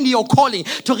refine your calling,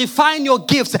 to refine your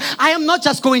gifts. I am not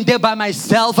just going there by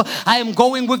myself. I am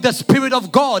going with the Spirit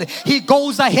of God. He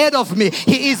goes ahead of me.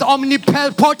 He is omnipotent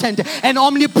and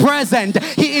omnipresent.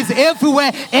 He is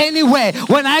everywhere, anywhere.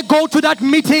 When I go to that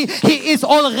meeting, he is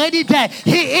already there.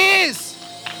 He is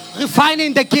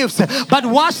refining the gifts. But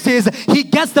watch this. He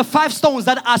gets the 5 stones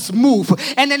that are smooth,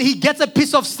 and then he gets a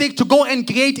piece of stick to go and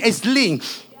create a sling.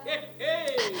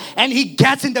 And he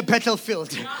gets in the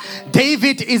battlefield.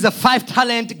 David is a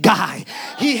 5-talent guy.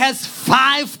 He has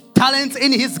 5 talents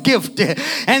in his gift,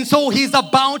 and so he's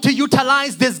about to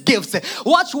utilize these gifts.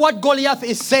 Watch what Goliath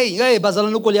is saying. Hey,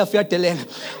 Goliath,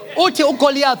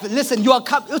 listen, you are.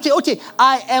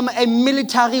 I am a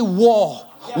military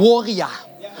warrior.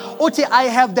 I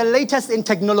have the latest in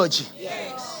technology.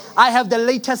 I have the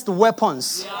latest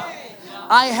weapons.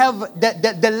 I have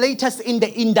the latest in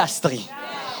the industry.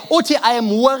 I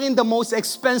am wearing the most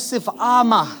expensive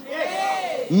armor.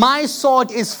 My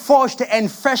sword is forged and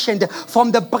fashioned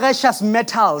from the precious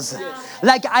metals.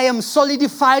 Like I am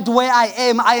solidified where I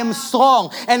am. I am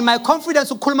strong. And my confidence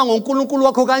is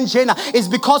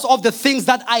because of the things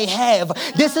that I have.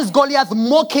 This is Goliath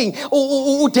mocking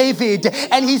David.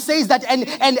 And he says that, and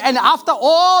after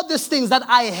all these things that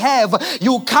I have,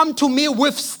 you come to me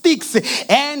with sticks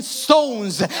and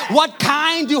stones. What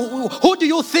kind, who do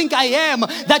you think I am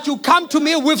that you come to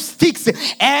me with sticks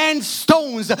and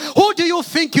stones? Who do you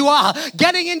think you are,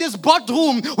 getting in this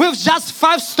boardroom with just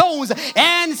 5 stones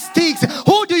and sticks?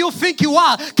 Who do you think you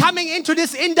are, coming into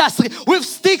this industry with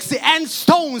sticks and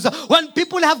stones? When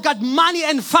people have got money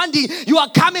and funding, you are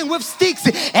coming with sticks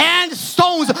and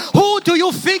stones. Who do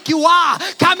you think you are,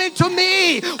 coming to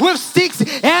me with sticks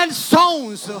and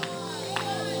stones?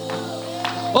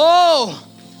 Oh,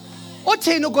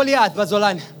 Goliath,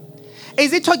 Bazolani.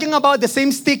 Is he talking about the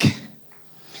same stick?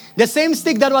 The same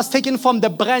stick that was taken from the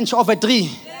branch of a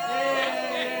tree.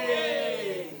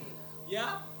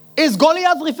 Is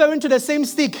Goliath referring to the same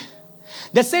stick?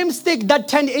 The same stick that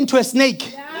turned into a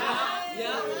snake?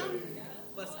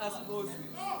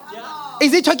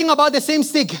 Is he talking about the same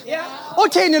stick? You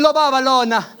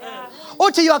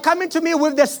are coming to me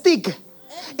with the stick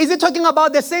Is it talking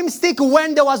about the same stick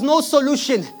when there was no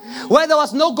solution? Where there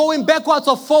was no going backwards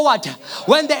or forward?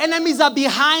 When the enemies are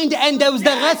behind and there was the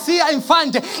Red Sea in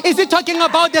front? Is it talking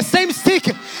about the same stick?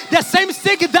 The same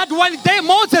stick that when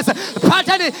Moses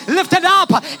parted it, lifted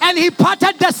up and he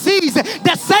parted the seas.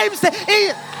 The same stick.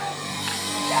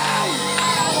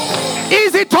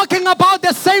 Is he talking about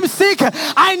the same stick?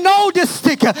 I know this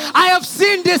stick. I have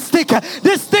seen this stick.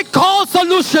 This stick called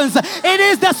solutions. It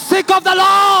is the stick of the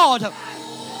Lord.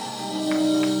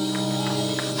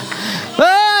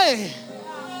 Hey!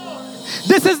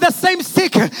 This is the same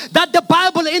stick that the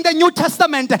Bible in the New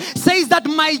Testament says that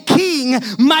my King,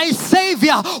 my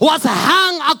Savior was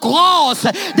hung across.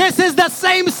 This is the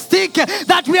same stick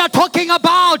that we are talking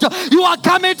about. You are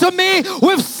coming to me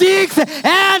with sticks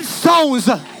and stones.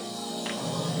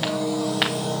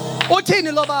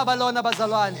 Uthini lo baba lona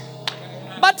bazalwane?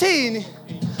 Bathini?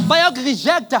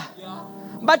 Bayakurejecta.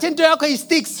 Bathi into yakho is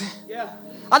sticks.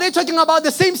 Are they talking about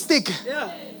the same stick?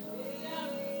 Yeah.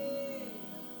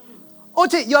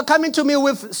 Ote, you are coming to me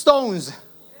with stones.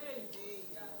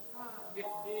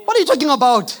 What are you talking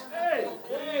about?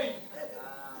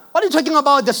 What are you talking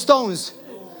about, the stones?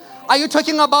 Are you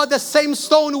talking about the same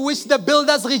stone which the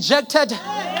builders rejected?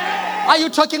 Are you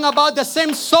talking about the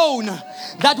same stone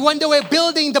that when they were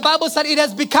building, the Bible said it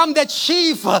has become the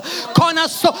chief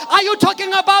cornerstone? Are you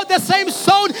talking about the same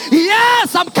stone?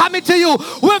 Yes, I'm coming to you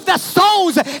with the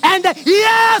stones. And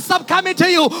yes, I'm coming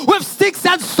to you with sticks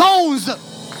and stones.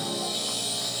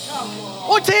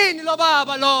 What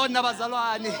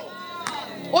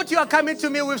you are coming to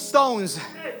me with stones?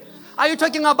 Are you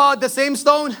talking about the same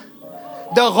stone?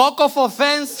 The rock of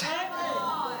offense?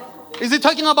 Is he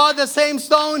talking about the same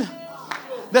stone?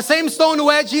 The same stone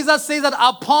where Jesus says that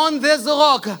upon this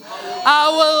rock I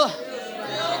will...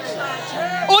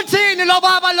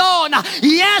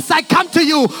 Yes, I come to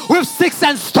you with sticks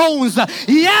and stones.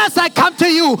 Yes, I come to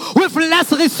you with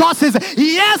less resources.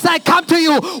 Yes, I come to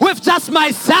you with just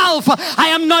myself. I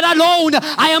am not alone.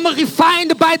 I am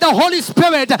refined by the Holy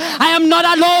Spirit. I am not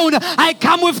alone. I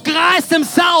come with Christ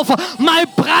himself. My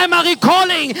primary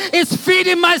calling is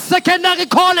feeding my secondary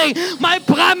calling. My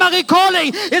primary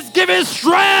calling is giving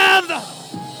strength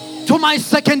to my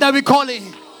secondary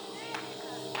calling.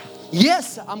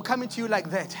 Yes, I'm coming to you like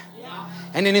that.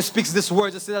 And then he speaks this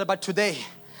word. He said, but today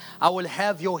I will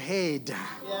have your head.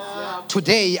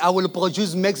 Today I will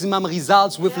produce maximum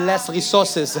results with less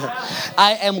resources.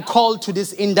 I am called to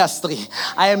this industry.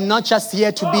 I am not just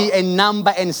here to be a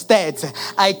number and stats.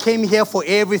 I came here for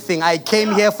everything. I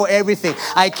came here for everything.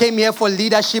 I came here for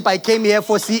leadership. I came here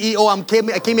for CEO.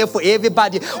 I came here for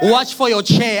everybody. Watch for your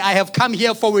chair. I have come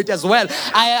here for it as well.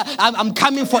 I'm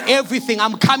coming for everything.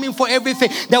 I'm coming for everything.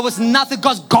 There was nothing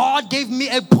because God gave me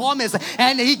a promise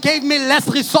and he gave me less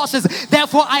resources.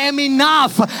 Therefore, I am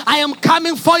enough. I am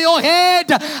coming for your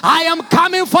head. I am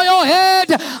coming for your head.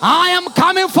 I am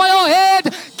coming for your head.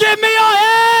 Give me your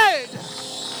head.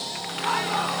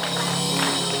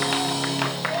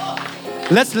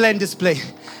 Let's land this play.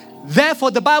 Therefore,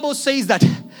 the Bible says that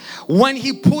when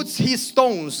he puts his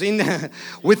stones in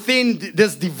within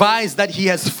this device that he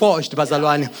has forged,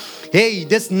 Bazalwane, hey,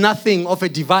 there's nothing of a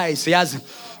device. Yes.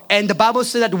 And the Bible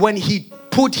says that when he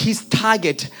put his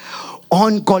target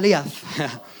on Goliath,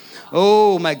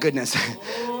 oh my goodness.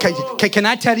 Can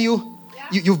I tell you,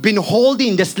 you've been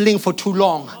holding the sling for too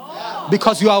long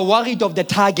because you are worried of the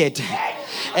target.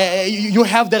 You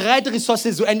have the right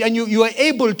resources and you are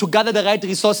able to gather the right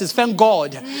resources, thank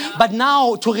God. But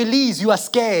now to release, you are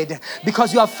scared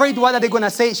because you are afraid what are they going to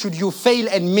say should you fail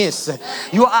and miss.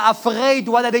 You are afraid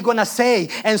what are they going to say,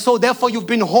 and so therefore you've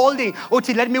been holding.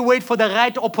 Oti, let me wait for the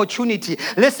right opportunity.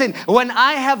 Listen, when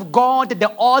I have God,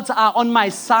 the odds are on my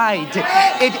side.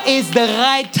 It is the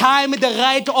right time, the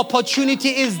right opportunity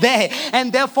is there,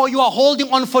 and therefore you are holding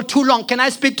on for too long. Can I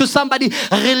speak to somebody?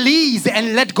 Release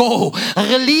and let go.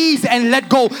 Release and let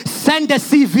go. Send the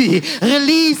CV.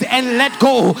 Release and let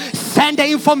go. Send the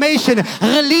information.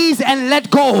 Release and let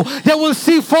go. They will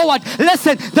see forward.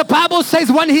 Listen, the Bible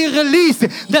says when he released,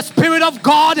 the Spirit of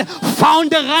God found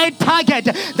the right target.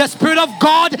 The Spirit of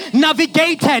God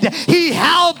navigated. He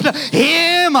helped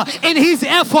him in his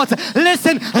efforts.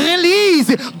 Listen,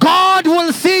 release. God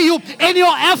will see you in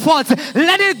your efforts.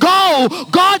 Let it go.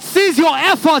 God sees your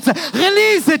efforts.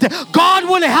 Release it. God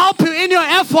will help you in your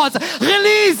efforts.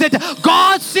 Release it.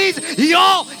 God sees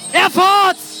your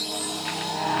efforts.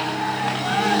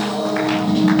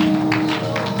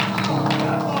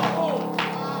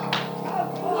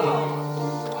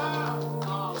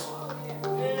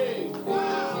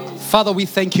 Father, we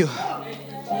thank you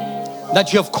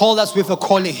that you have called us with a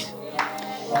calling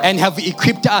and have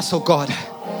equipped us, oh God.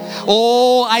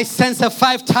 Oh, I sense a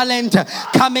 5 talent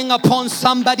coming upon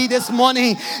somebody this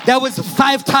morning. There was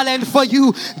 5 talent for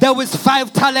you. There was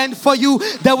 5 talent for you.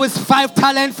 There was 5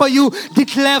 talent for you.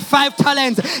 Declare 5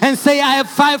 talents and say, I have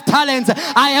 5 talents.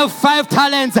 I have 5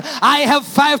 talents. I have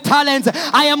 5 talents.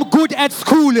 I am good at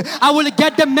school. I will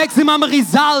get the maximum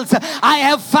results. I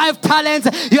have 5 talents.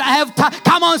 You have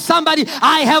come on, somebody.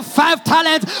 I have 5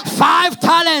 talents. 5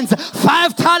 talents.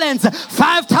 5 talents.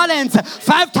 5 talents.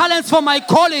 5 talents for my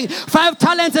calling. 5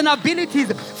 talents and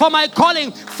abilities for my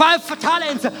calling. 5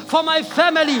 talents for my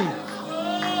family.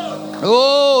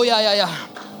 Oh, yeah.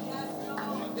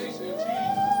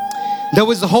 There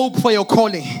was hope for your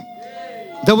calling.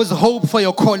 There was hope for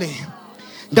your calling.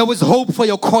 There was hope for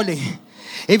your calling.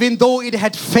 Even though it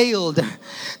had failed,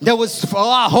 there was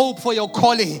hope for your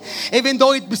calling. Even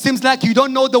though it seems like you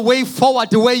don't know the way forward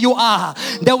to where you are,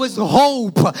 there was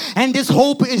hope. And this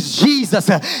hope is Jesus.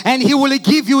 And He will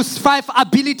give you 5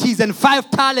 abilities and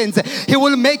 5 talents. He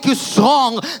will make you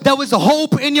strong. There was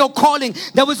hope in your calling.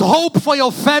 There was hope for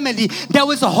your family. There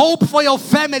was hope for your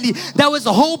family. There was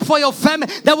hope for your family.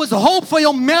 There was hope for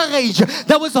your marriage.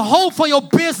 There was hope for your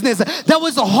business. There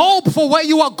was hope for where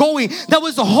you are going. There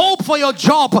was hope for your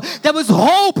job. There was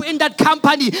hope in that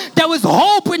company. There was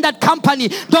hope in that company.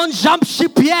 Don't jump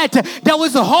ship yet. There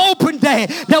was hope in there.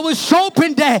 There was hope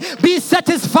in there. Be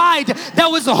satisfied. There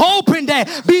was hope in there.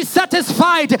 Be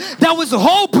satisfied. There was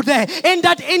hope there in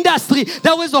that industry.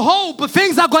 There was hope.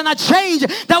 Things are going to change.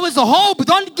 There was hope.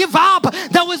 Don't give up.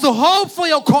 There was hope for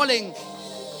your calling.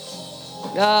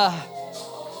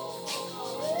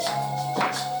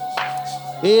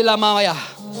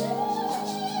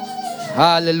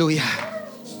 Hallelujah.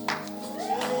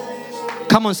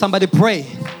 Come on, somebody, pray.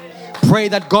 Pray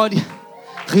that God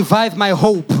revive my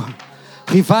hope.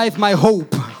 Revive my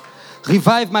hope.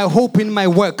 Revive my hope in my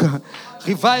work.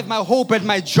 Revive my hope at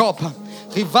my job.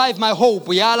 Revive my hope.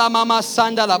 Yala mama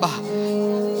sandalaba.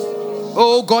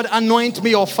 Oh God, anoint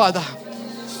me, oh Father,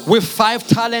 with 5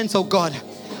 talents, oh God,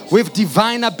 with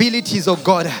divine abilities, oh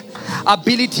God,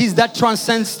 abilities that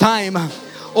transcends time.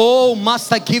 Oh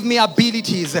Master, give me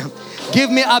abilities. Give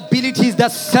me abilities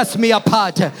that sets me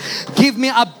apart. Give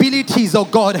me abilities, oh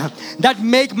God, that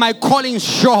make my calling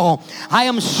sure. I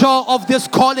am sure of this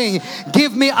calling.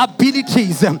 Give me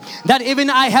abilities that even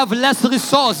I have less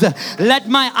resource, let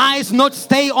my eyes not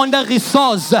stay on the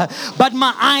resource, but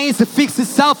my eyes fix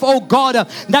itself, oh God,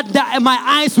 that my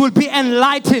eyes will be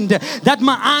enlightened, that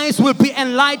my eyes will be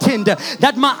enlightened,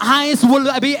 that my eyes will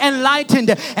be enlightened,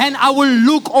 and I will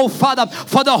look, oh Father,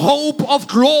 for the hope of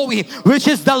glory, which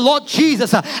is the Lord Jesus.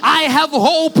 I have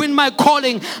hope in my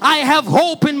calling. I have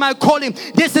hope in my calling.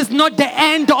 This is not the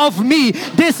end of me.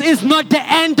 This is not the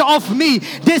end of me.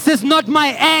 This is not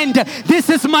my end.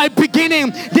 This is my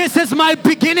beginning. This is my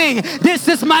beginning. This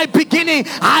is my beginning.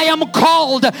 I am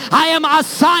called. I am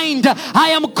assigned. I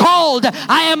am called.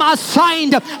 I am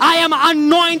assigned. I am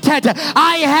anointed.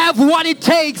 I have what it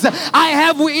takes. I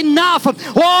have enough.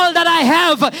 All that I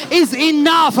have is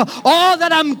enough. All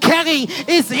that I'm carrying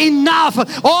is enough.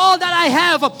 All that I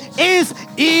have is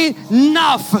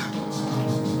enough.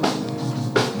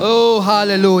 Oh,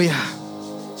 hallelujah.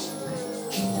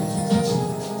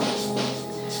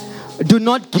 Do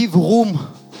not give room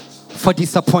for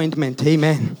disappointment.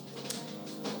 Amen.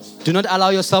 Do not allow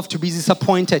yourself to be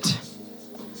disappointed.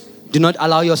 Do not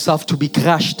allow yourself to be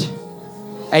crushed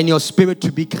and your spirit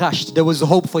to be crushed. There was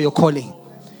hope for your calling.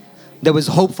 There was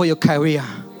hope for your career.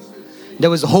 There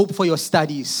was hope for your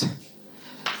studies.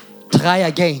 Try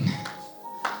again.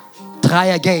 Try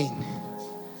again.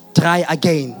 Try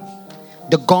again.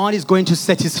 The God is going to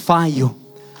satisfy you.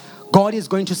 God is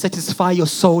going to satisfy your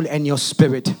soul and your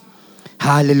spirit.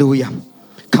 Hallelujah.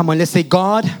 Come on, let's say,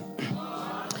 God,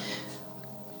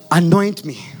 anoint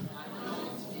me.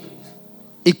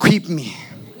 Equip me.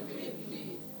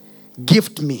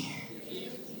 Gift me.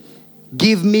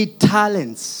 Give me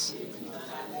talents.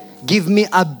 Give me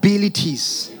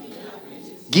abilities.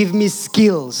 Give me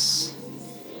skills.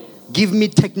 Give me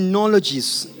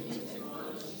technologies.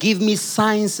 Give me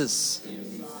sciences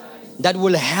that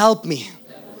will help me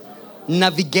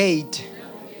navigate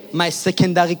my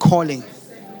secondary calling.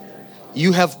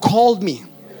 You have called me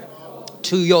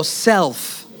to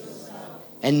yourself,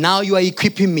 and now you are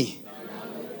equipping me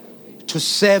to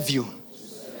serve you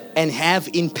and have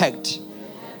impact.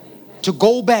 To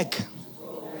go back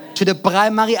to the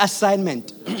primary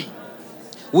assignment,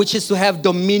 which is to have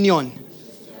dominion,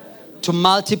 to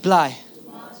multiply,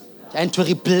 and to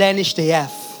replenish the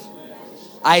earth.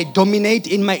 I dominate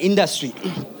in my industry.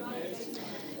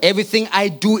 Everything I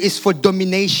do is for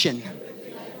domination.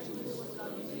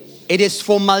 It is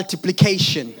for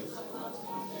multiplication.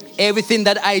 Everything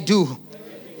that I do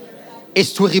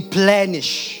is to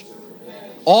replenish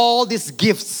all these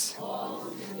gifts,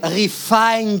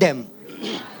 refine them,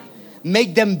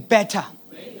 make them better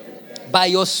by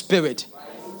your Spirit.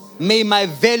 May my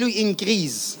value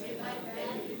increase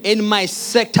in my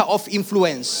sector of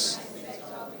influence.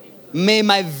 May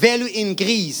my value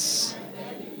increase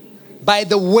by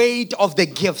the weight of the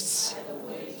gifts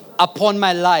upon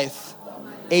my life.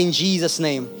 In Jesus'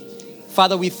 name.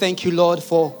 Father, we thank you, Lord,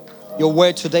 for your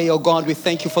word today, oh God. We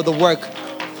thank you for the work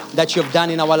that you have done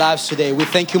in our lives today. We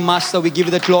thank you, Master. We give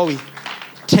you the glory.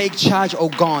 Take charge, oh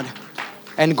God,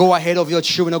 and go ahead of your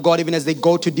children, oh God, even as they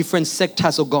go to different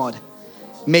sectors, oh God.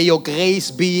 May your grace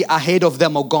be ahead of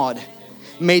them, oh God.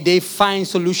 May they find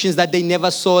solutions that they never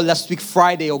saw last week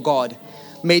Friday, oh God.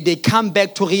 May they come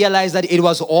back to realize that it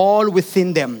was all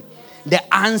within them. The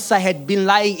answer had been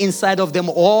lying inside of them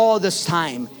all this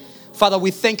time. Father,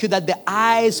 we thank you that their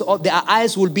eyes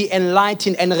will be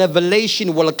enlightened and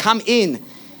revelation will come in.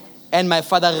 And my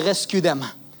Father, rescue them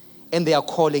in their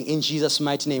calling in Jesus'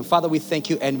 mighty name. Father, we thank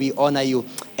you and we honor you.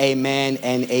 Amen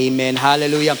and amen.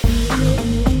 Hallelujah.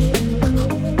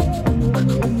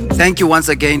 Thank you once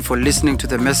again for listening to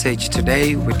the message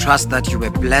today. We trust that you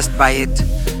were blessed by it.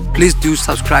 Please do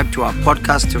subscribe to our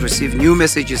podcast to receive new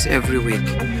messages every week.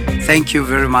 Thank you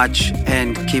very much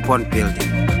and keep on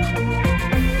building.